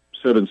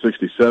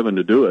 767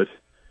 to do it,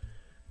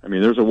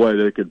 there's a way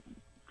they could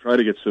try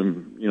to get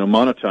some,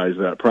 monetize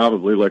that,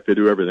 probably like they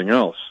do everything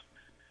else.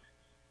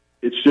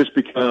 It's just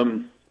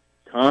become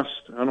I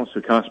don't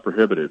say cost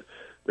prohibitive.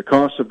 The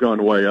costs have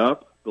gone way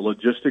up. the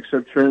logistics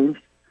have changed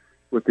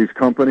with these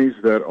companies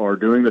that are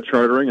doing the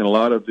chartering, and a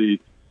lot of the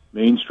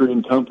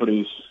mainstream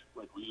companies,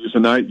 like we use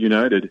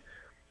United,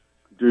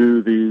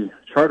 do the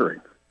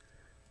chartering.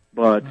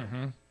 But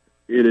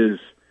it is,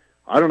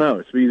 I don't know,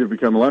 it's either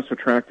become less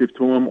attractive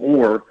to them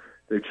or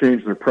they've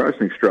changed their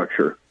pricing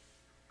structure.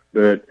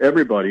 That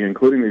everybody,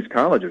 including these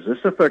colleges, this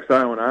affects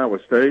Iowa and Iowa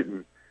State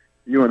and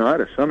UNI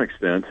to some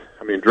extent.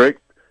 I mean, Drake,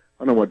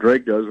 I don't know what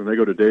Drake does when they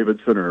go to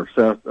Davidson or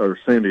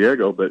San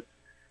Diego, but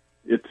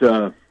it's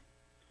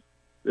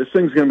this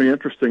thing's going to be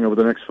interesting over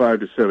the next 5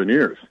 to 7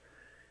 years.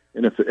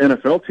 And if the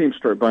NFL teams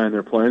start buying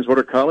their planes, what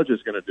are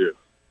colleges going to do?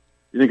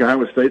 You think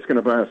Iowa State's going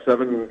to buy a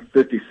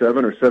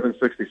 757 or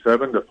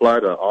 767 to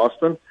fly to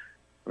Austin?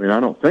 I mean, I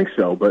don't think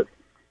so, but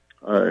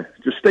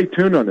just stay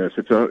tuned on this.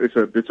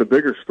 It's a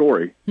bigger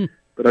story,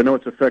 but I know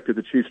it's affected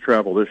the Chiefs'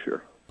 travel this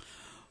year.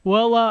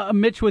 Well,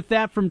 Mitch, with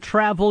that from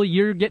travel,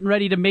 you're getting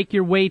ready to make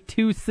your way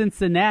to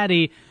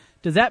Cincinnati.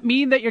 Does that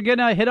mean that you're going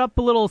to hit up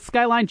a little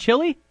Skyline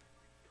Chili?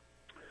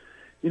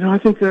 You know, I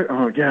think that,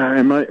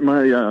 and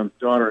my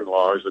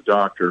daughter-in-law is a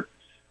doctor.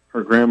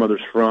 Her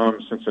grandmother's from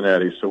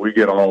Cincinnati, so we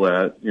get all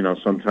that,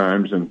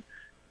 sometimes. And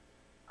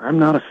I'm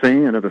not a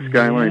fan of the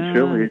Skyline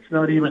Chili. It's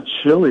not even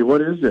chili.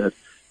 What is it?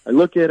 I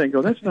look at it and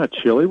go, that's not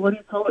chili. What do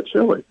you call it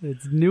chili?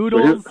 It's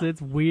noodles.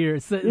 It's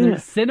weird.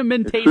 There's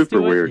cinnamon taste to it.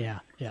 Super weird.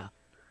 Yeah.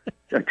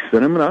 Like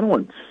cinnamon? I don't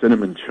want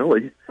cinnamon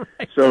chili.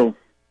 Right. So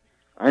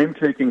I'm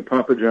taking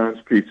Papa John's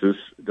pizzas.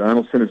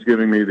 Donaldson is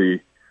giving me the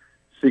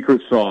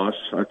secret sauce.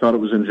 I thought it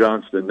was in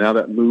Johnston. Now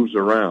that moves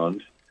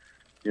around.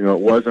 It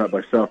was out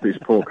by Southeast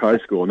Polk High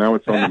School. Now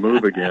it's on the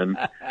move again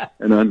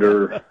and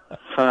under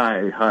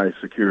high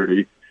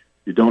security.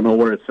 You don't know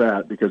where it's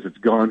at because it's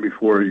gone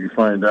before you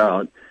find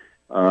out.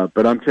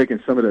 But I'm taking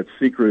some of that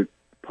secret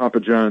Papa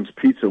John's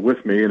pizza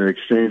with me in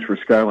exchange for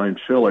Skyline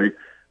Chili.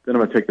 Then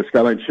I'm going to take the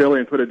Skyline Chili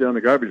and put it down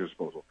the garbage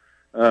disposal.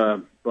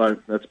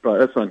 But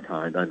that's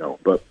unkind, I know.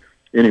 But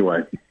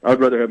anyway, I'd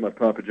rather have my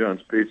Papa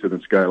John's pizza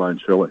than Skyline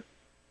Chili.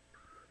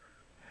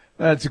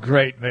 That's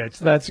great, Mitch.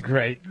 That's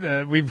great.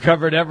 We've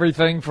covered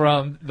everything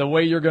from the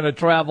way you're going to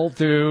travel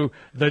to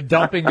the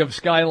dumping of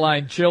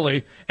Skyline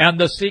Chili and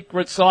the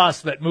secret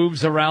sauce that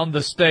moves around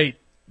the state.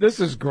 This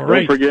is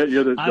great. Don't forget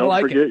you're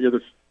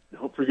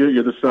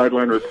the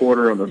sideline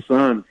reporter on the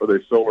Sun for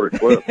the solar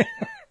eclipse.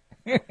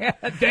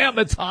 Damn,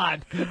 it's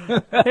hot.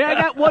 Hey, I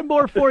got one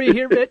more for you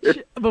here, Mitch.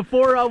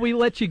 Before we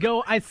let you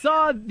go, I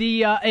saw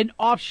an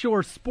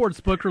offshore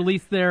sports book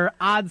release their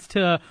odds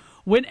to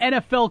win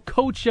NFL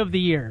Coach of the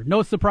Year.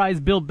 No surprise,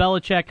 Bill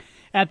Belichick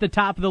at the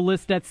top of the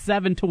list at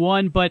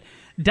 7-1, but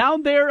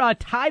down there,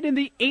 tied in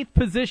the 8th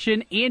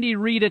position, Andy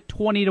Reid at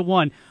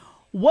 20-1.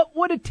 What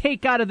would it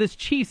take out of this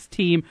Chiefs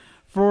team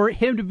for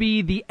him to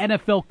be the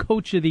NFL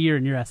Coach of the Year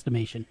in your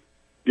estimation?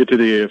 Get to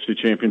the AFC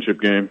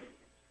Championship game.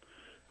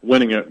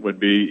 Winning it would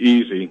be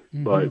easy,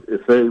 but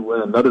if they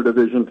win another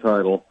division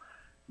title,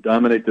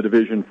 dominate the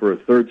division for a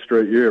third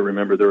straight year,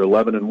 remember they're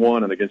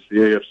 11-1 and against the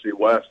AFC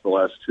West the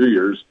last 2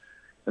 years,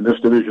 and this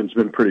division's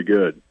been pretty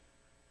good.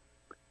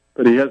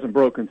 But he hasn't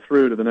broken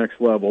through to the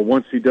next level.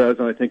 Once he does,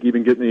 and I think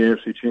even getting the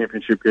AFC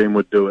Championship game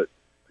would do it.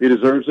 He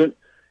deserves it.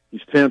 He's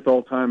 10th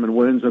all-time in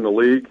wins in the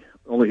league.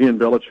 Only he and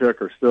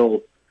Belichick are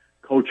still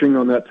coaching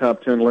on that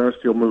top 10 list.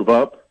 He'll move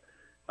up.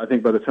 I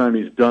think by the time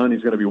he's done,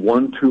 he's going to be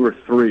 1, 2, or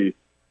 3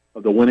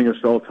 of the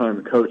winningest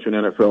all-time coach in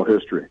NFL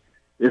history.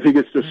 If he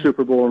gets to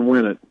Super Bowl and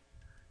win it,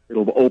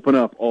 it'll open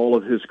up all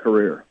of his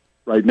career.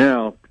 Right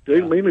now,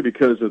 mainly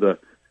because of the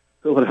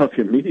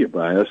Philadelphia media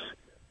bias,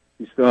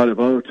 he's thought of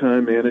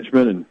time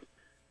management.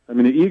 And,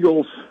 the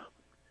Eagles,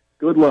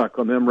 good luck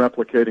on them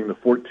replicating the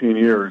 14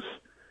 years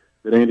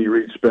that Andy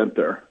Reid spent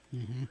there.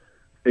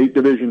 8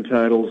 division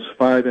titles,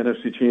 5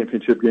 NFC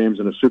championship games,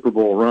 and a Super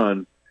Bowl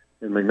run.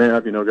 And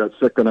McNabb, got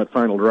sick on that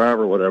final drive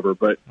or whatever.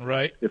 But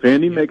if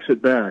Andy makes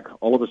it back,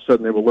 all of a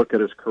sudden they will look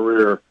at his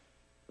career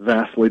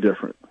vastly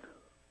different.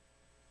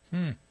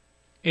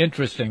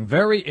 Interesting.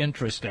 Very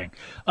interesting.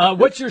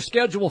 What's your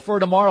schedule for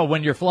tomorrow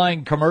when you're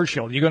flying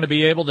commercial? Are you going to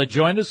be able to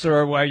join us,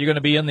 or are you going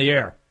to be in the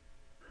air?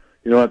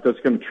 You know what? That's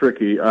going to be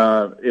tricky.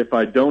 If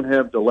I don't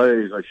have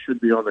delays, I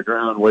should be on the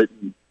ground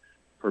waiting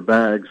for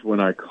bags when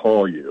I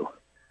call you.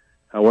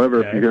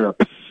 However, if you hear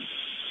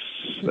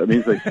that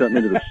means they sent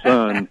me to the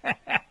Sun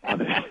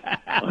on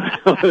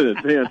an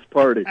advance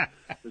party.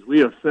 Because we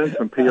have sent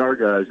some PR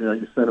guys,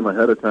 you send them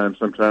ahead of time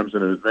sometimes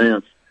in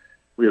advance.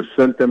 We have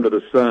sent them to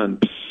the Sun,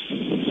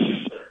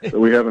 but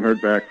we haven't heard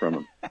back from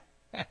them.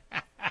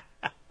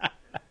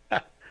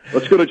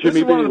 Let's go to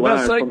Jimmy B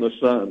live from the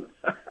Sun.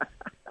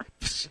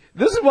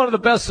 This is one of the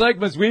best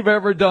segments we've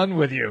ever done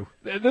with you.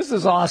 This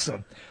is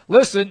awesome.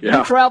 Listen,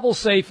 you travel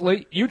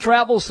safely.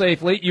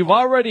 You've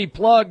already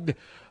plugged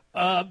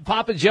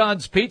Papa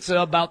John's Pizza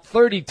about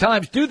 30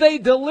 times. Do they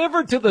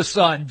deliver to the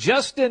Sun,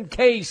 just in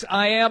case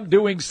I am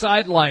doing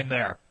sideline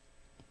there?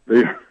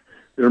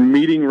 They're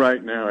meeting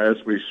right now as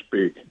we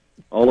speak.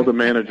 All of the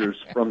managers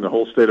from the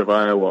whole state of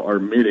Iowa are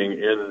meeting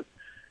in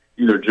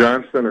either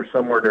Johnston or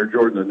somewhere near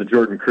Jordan, in the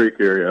Jordan Creek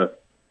area.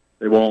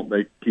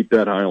 They keep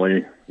that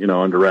highly,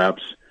 under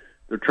wraps.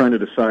 they're trying to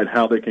decide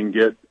how they can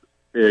get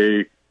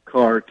a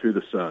car to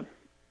the sun.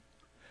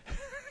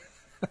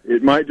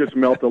 It might just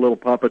melt the little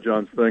Papa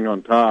John's thing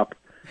on top.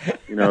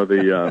 You know,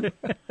 the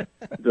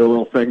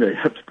little thing they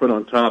have to put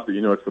on top that,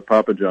 you know, it's the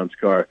Papa John's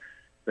car.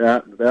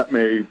 That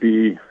may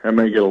get a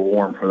little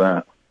warm for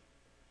that.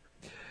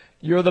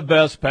 You're the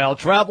best, pal.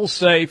 Travel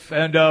safe,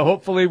 and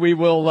hopefully we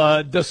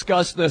will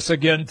discuss this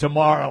again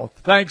tomorrow.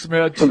 Thanks,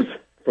 Mitch.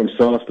 From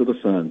sauce to the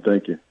sun.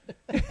 Thank you.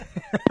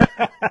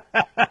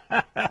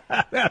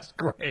 That's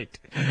great.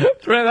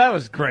 Trent, that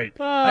was great.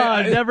 Oh,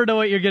 I never know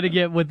what you're going to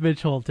get with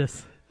Mitch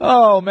Holtis.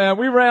 Oh, man,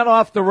 we ran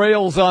off the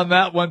rails on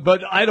that one,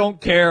 but I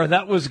don't care.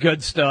 That was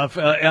good stuff.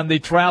 And the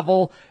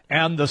travel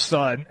and the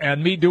sun,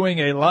 and me doing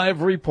a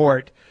live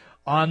report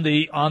on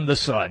the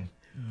sun.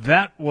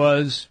 That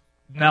was...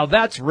 Now,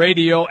 that's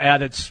radio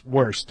at its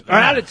worst. Or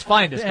at its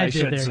finest, I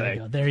should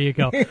say. There you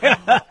go.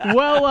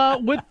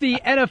 Well, with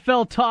the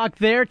NFL talk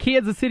there,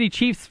 Kansas City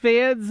Chiefs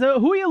fans,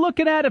 who are you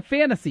looking at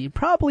fantasy?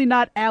 Probably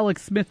not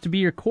Alex Smith to be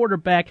your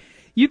quarterback.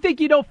 You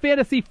think you know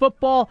fantasy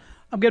football?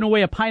 I'm going to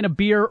weigh a pint of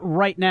beer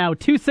right now.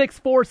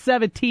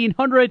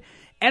 264-1700.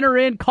 Enter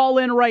in, call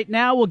in right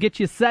now. We'll get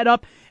you set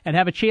up and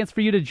have a chance for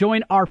you to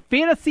join our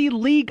Fantasy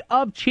League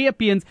of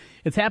Champions.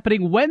 It's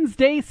happening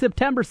Wednesday,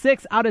 September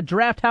 6th out at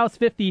Draft House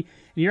 50.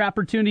 Your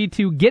opportunity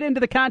to get into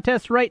the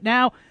contest right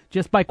now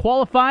just by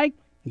qualifying.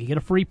 You get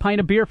a free pint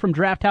of beer from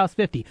Draft House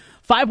 50.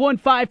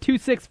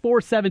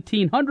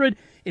 515-264-1700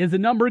 is the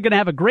number. Going to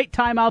have a great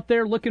time out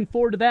there. Looking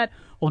forward to that.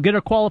 We'll get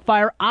our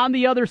qualifier on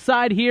the other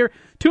side here.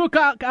 2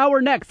 o'clock hour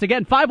next.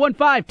 Again,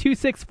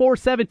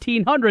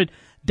 515-264-1700.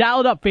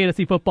 Dial it up,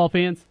 fantasy football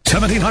fans.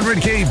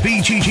 1700K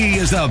BGG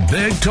is the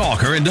big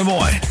talker in Des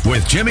Moines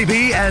with Jimmy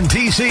B and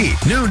TC.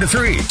 Noon to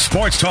 3.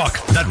 Sports talk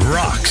that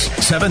rocks.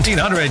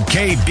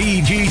 1700K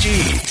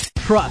BGG.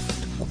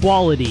 Trust,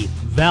 quality,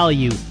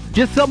 value.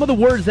 Just some of the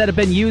words that have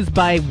been used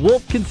by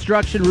Wolf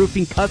Construction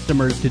Roofing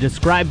customers to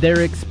describe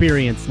their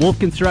experience. Wolf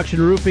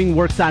Construction Roofing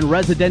works on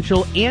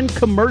residential and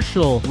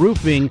commercial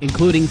roofing,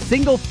 including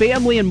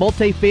single-family and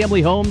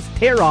multi-family homes,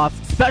 tear-offs,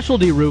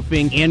 specialty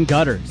roofing, and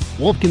gutters.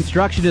 Wolf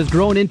Construction has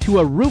grown into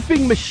a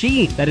roofing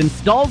machine that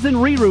installs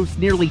and re-roofs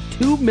nearly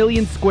 2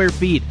 million square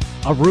feet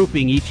of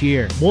roofing each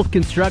year. Wolf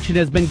Construction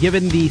has been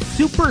given the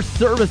Super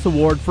Service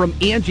Award from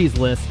Angie's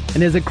List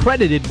and is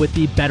accredited with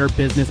the Better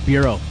Business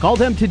Bureau. Call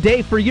them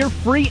today for your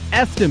free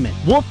estimate.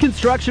 Wolf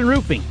Construction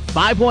Roofing,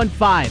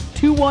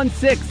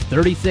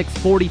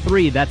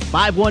 515-216-3643. That's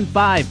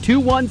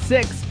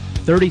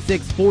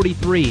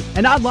 515-216-3643.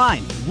 And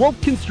online,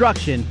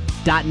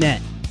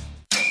 wolfconstruction.net.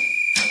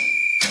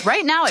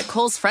 Right now at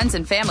Kohl's Friends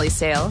and Family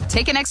Sale,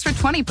 take an extra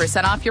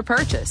 20% off your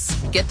purchase.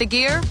 Get the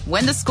gear,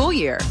 win the school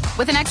year.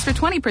 With an extra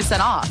 20%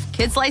 off,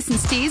 kids'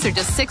 licensed tees are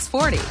just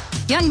 $6.40.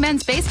 Young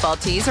men's baseball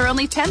tees are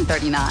only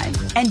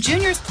 $10.39. And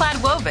juniors' plaid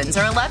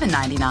wovens are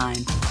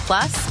 $11.99.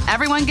 Plus,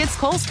 everyone gets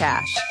Kohl's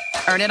cash.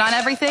 Earn it on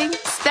everything,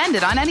 spend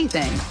it on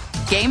anything.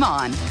 Game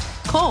on.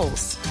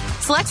 Kohl's.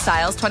 Select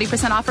styles,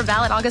 20% offer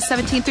valid August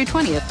 17th through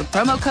 20th with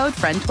promo code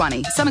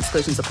FRIEND20. Some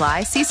exclusions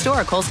apply. See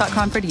store or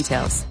Kohls.com for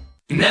details.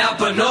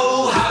 Napa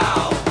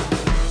know-how.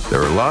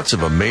 There are lots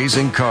of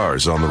amazing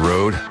cars on the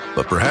road,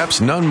 but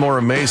perhaps none more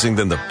amazing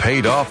than the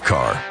paid-off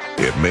car.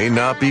 It may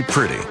not be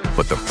pretty,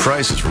 but the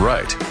price is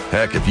right.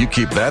 Heck, if you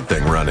keep that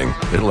thing running,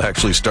 it'll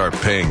actually start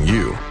paying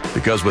you.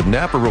 Because with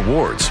Napa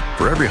Rewards,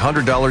 for every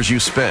 $100 you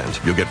spend,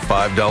 you'll get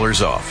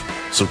 $5 off.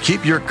 So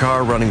keep your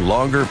car running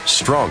longer,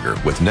 stronger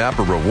with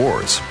Napa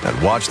Rewards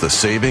and watch the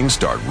savings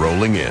start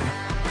rolling in.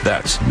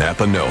 That's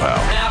Napa know-how.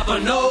 Napa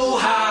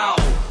know-how.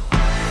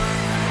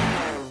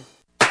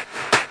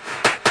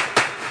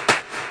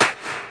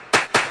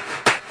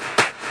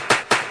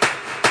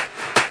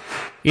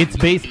 It's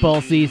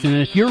baseball season,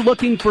 and if you're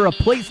looking for a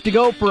place to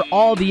go for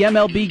all the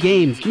MLB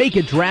games, make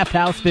it Draft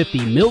House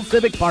 50, Mill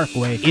Civic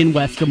Parkway in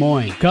West Des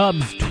Moines.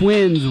 Cubs,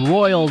 Twins,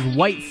 Royals,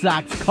 White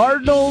Sox,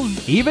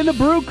 Cardinals, even the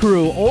Brew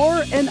Crew,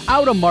 or an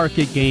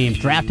out-of-market game.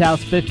 Draft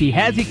House 50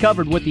 has you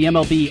covered with the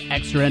MLB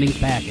Extra Innings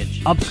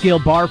Package.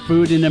 Upscale bar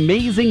food, an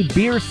amazing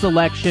beer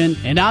selection,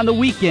 and on the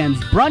weekends,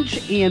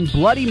 brunch and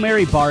Bloody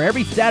Mary bar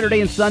every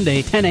Saturday and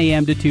Sunday, 10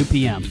 a.m. to 2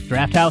 p.m.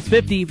 Draft House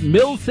 50,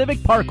 Mill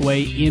Civic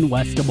Parkway in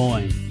West Des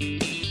Moines.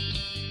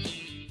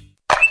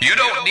 You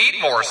don't need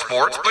more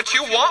sports, but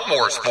you want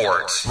more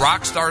sports.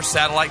 Rockstar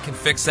Satellite can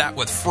fix that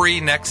with free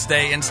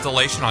next-day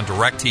installation on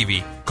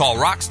DirecTV. Call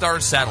Rockstar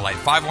Satellite,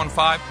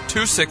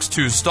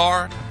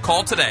 515-262-STAR.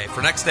 Call today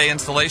for next-day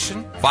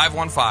installation,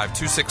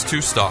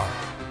 515-262-STAR.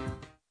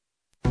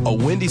 A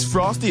Wendy's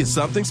Frosty is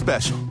something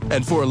special.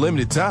 And for a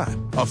limited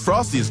time, a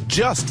Frosty is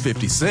just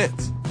 50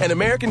 cents. An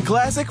American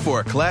classic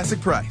for a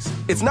classic price.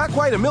 It's not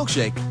quite a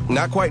milkshake,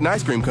 not quite an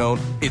ice cream cone.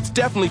 It's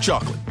definitely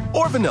chocolate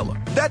or vanilla.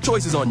 That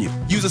choice is on you.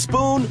 Use a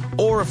spoon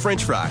or a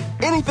French fry.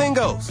 Anything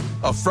goes.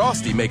 A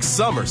Frosty makes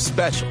summer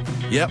special.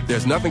 Yep,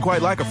 there's nothing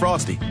quite like a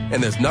Frosty.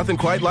 And there's nothing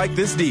quite like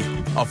this deal.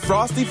 A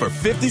Frosty for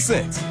 50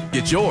 cents.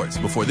 Get yours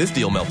before this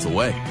deal melts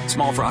away.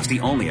 Small Frosty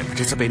only at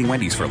participating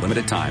Wendy's for a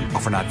limited time.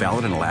 Offer not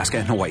valid in Alaska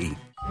and Hawaii.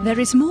 There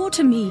is more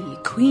to me,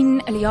 Queen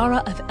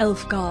Eliara of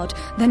Elfgard,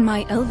 than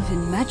my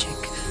elven magic.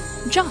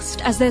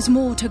 Just as there's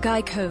more to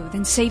Geico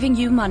than saving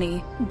you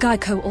money,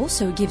 Geico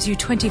also gives you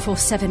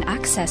 24/7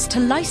 access to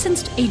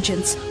licensed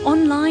agents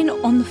online,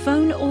 on the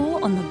phone,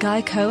 or on the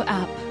Geico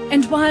app.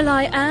 And while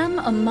I am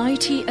a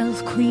mighty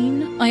elf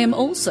queen, I am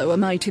also a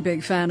mighty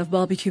big fan of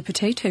barbecue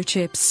potato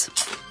chips.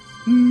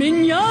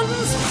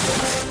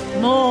 Minions!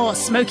 More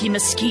smoky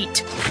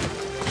mesquite.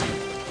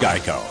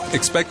 Geico.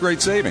 Expect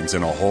great savings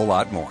and a whole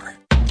lot more.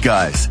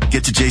 Guys,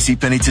 get to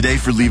JCPenney today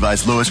for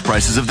Levi's lowest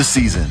prices of the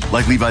season.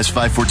 Like Levi's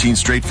 514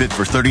 Straight Fit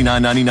for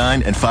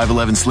 $39.99 and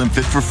 511 Slim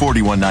Fit for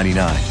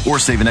 $41.99. Or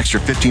save an extra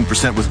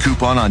 15% with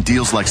coupon on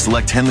deals like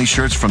select Henley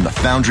shirts from the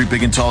Foundry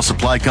Big and Tall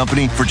Supply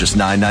Company for just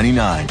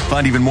 $9.99.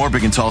 Find even more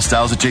Big and Tall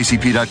styles at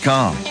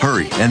jcp.com.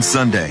 Hurry, and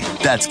Sunday.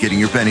 That's getting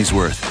your pennies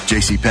worth.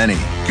 JCPenney.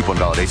 Coupon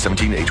valid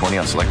 8/17 to 8/20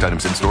 on select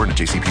items in store and at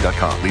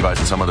jcp.com. Levi's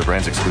and some other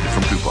brands excluded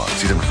from coupon.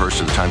 Season refers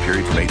to the time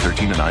period from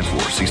 8/13 to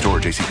 9/4. See store or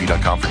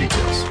jcp.com for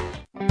details.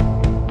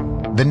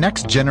 The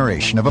next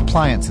generation of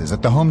appliances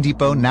at the Home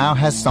Depot now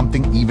has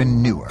something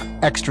even newer.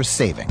 Extra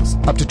savings,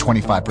 up to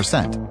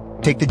 25%.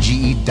 Take the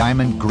GE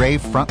Diamond Gray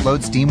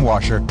front-load steam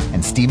washer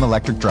and steam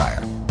electric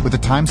dryer with a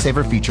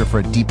time-saver feature for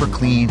a deeper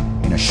clean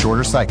in a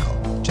shorter cycle.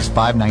 Just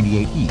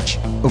 $598 each.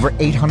 Over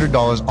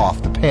 $800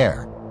 off the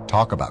pair.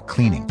 Talk about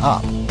cleaning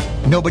up.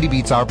 Nobody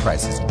beats our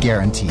prices,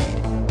 guaranteed.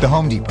 The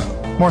Home Depot.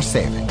 More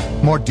saving.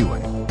 More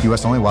doing.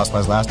 U.S. only while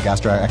supplies last.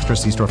 Gas dryer extra.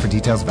 See store for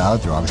details.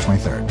 Valid through August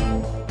 23rd.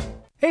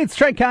 Hey, it's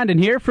Trent Condon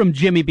here from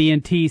Jimmy B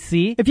and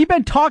TC. If you've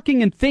been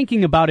talking and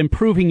thinking about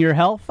improving your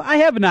health, I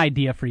have an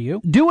idea for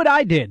you. Do what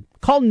I did.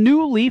 Call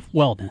New Leaf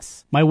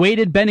Wellness. My weight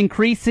had been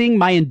increasing,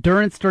 my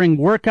endurance during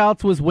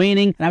workouts was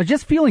waning, and I was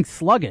just feeling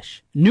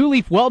sluggish. New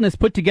Leaf Wellness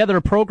put together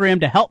a program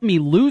to help me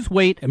lose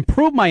weight,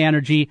 improve my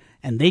energy,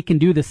 and they can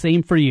do the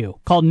same for you.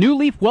 Call New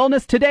Leaf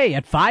Wellness today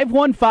at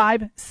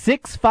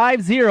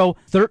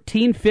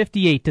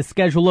 515-650-1358 to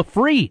schedule a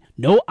free,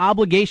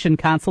 no-obligation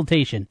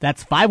consultation.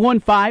 That's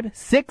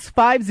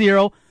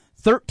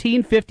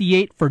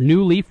 515-650-1358 for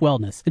New Leaf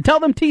Wellness. And tell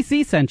them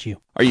TC sent you.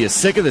 Are you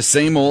sick of the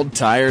same old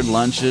tired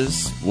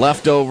lunches,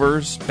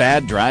 leftovers,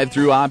 bad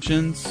drive-thru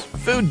options?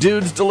 Food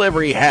Dudes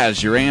Delivery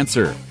has your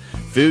answer.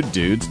 Food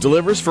Dudes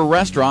delivers for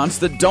restaurants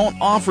that don't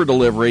offer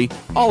delivery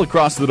all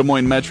across the Des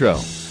Moines Metro.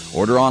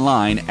 Order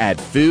online at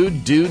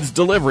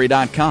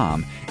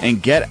fooddudesdelivery.com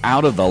and get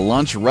out of the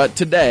lunch rut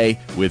today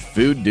with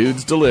Food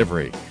Dudes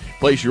Delivery.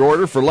 Place your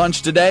order for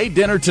lunch today,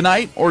 dinner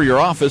tonight, or your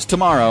office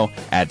tomorrow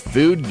at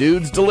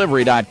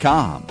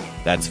fooddudesdelivery.com.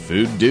 That's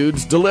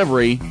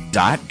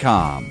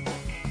fooddudesdelivery.com.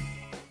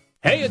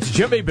 Hey, it's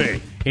Jimmy B.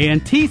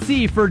 And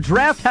TC for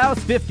Draft House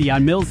 50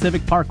 on Mills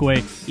Civic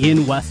Parkway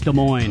in West Des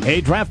Moines.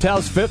 Hey, Draft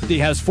House 50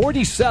 has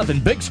 47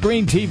 big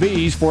screen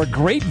TVs for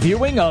great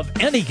viewing of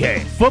any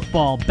game.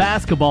 Football,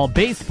 basketball,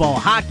 baseball,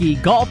 hockey,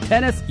 golf,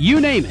 tennis, you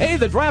name it. Hey,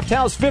 the Draft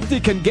House 50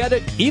 can get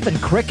it, even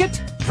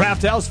cricket.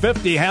 Draft House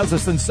 50 has a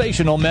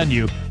sensational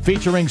menu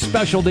featuring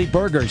specialty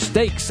burgers,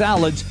 steak,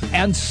 salads,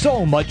 and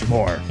so much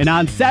more. And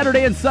on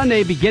Saturday and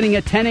Sunday, beginning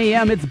at 10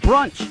 a.m., it's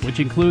brunch, which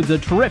includes a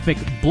terrific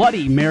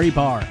Bloody Mary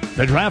bar.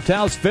 The Draft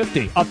House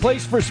 50, a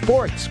place for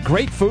sports,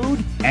 great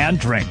food, and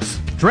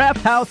drinks.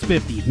 Draft House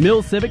 50,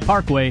 Mills Civic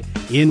Parkway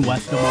in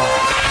West Des Moines.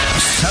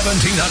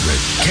 1700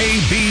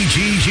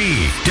 KBGG,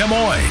 Des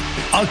Moines,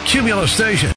 a Cumulus station.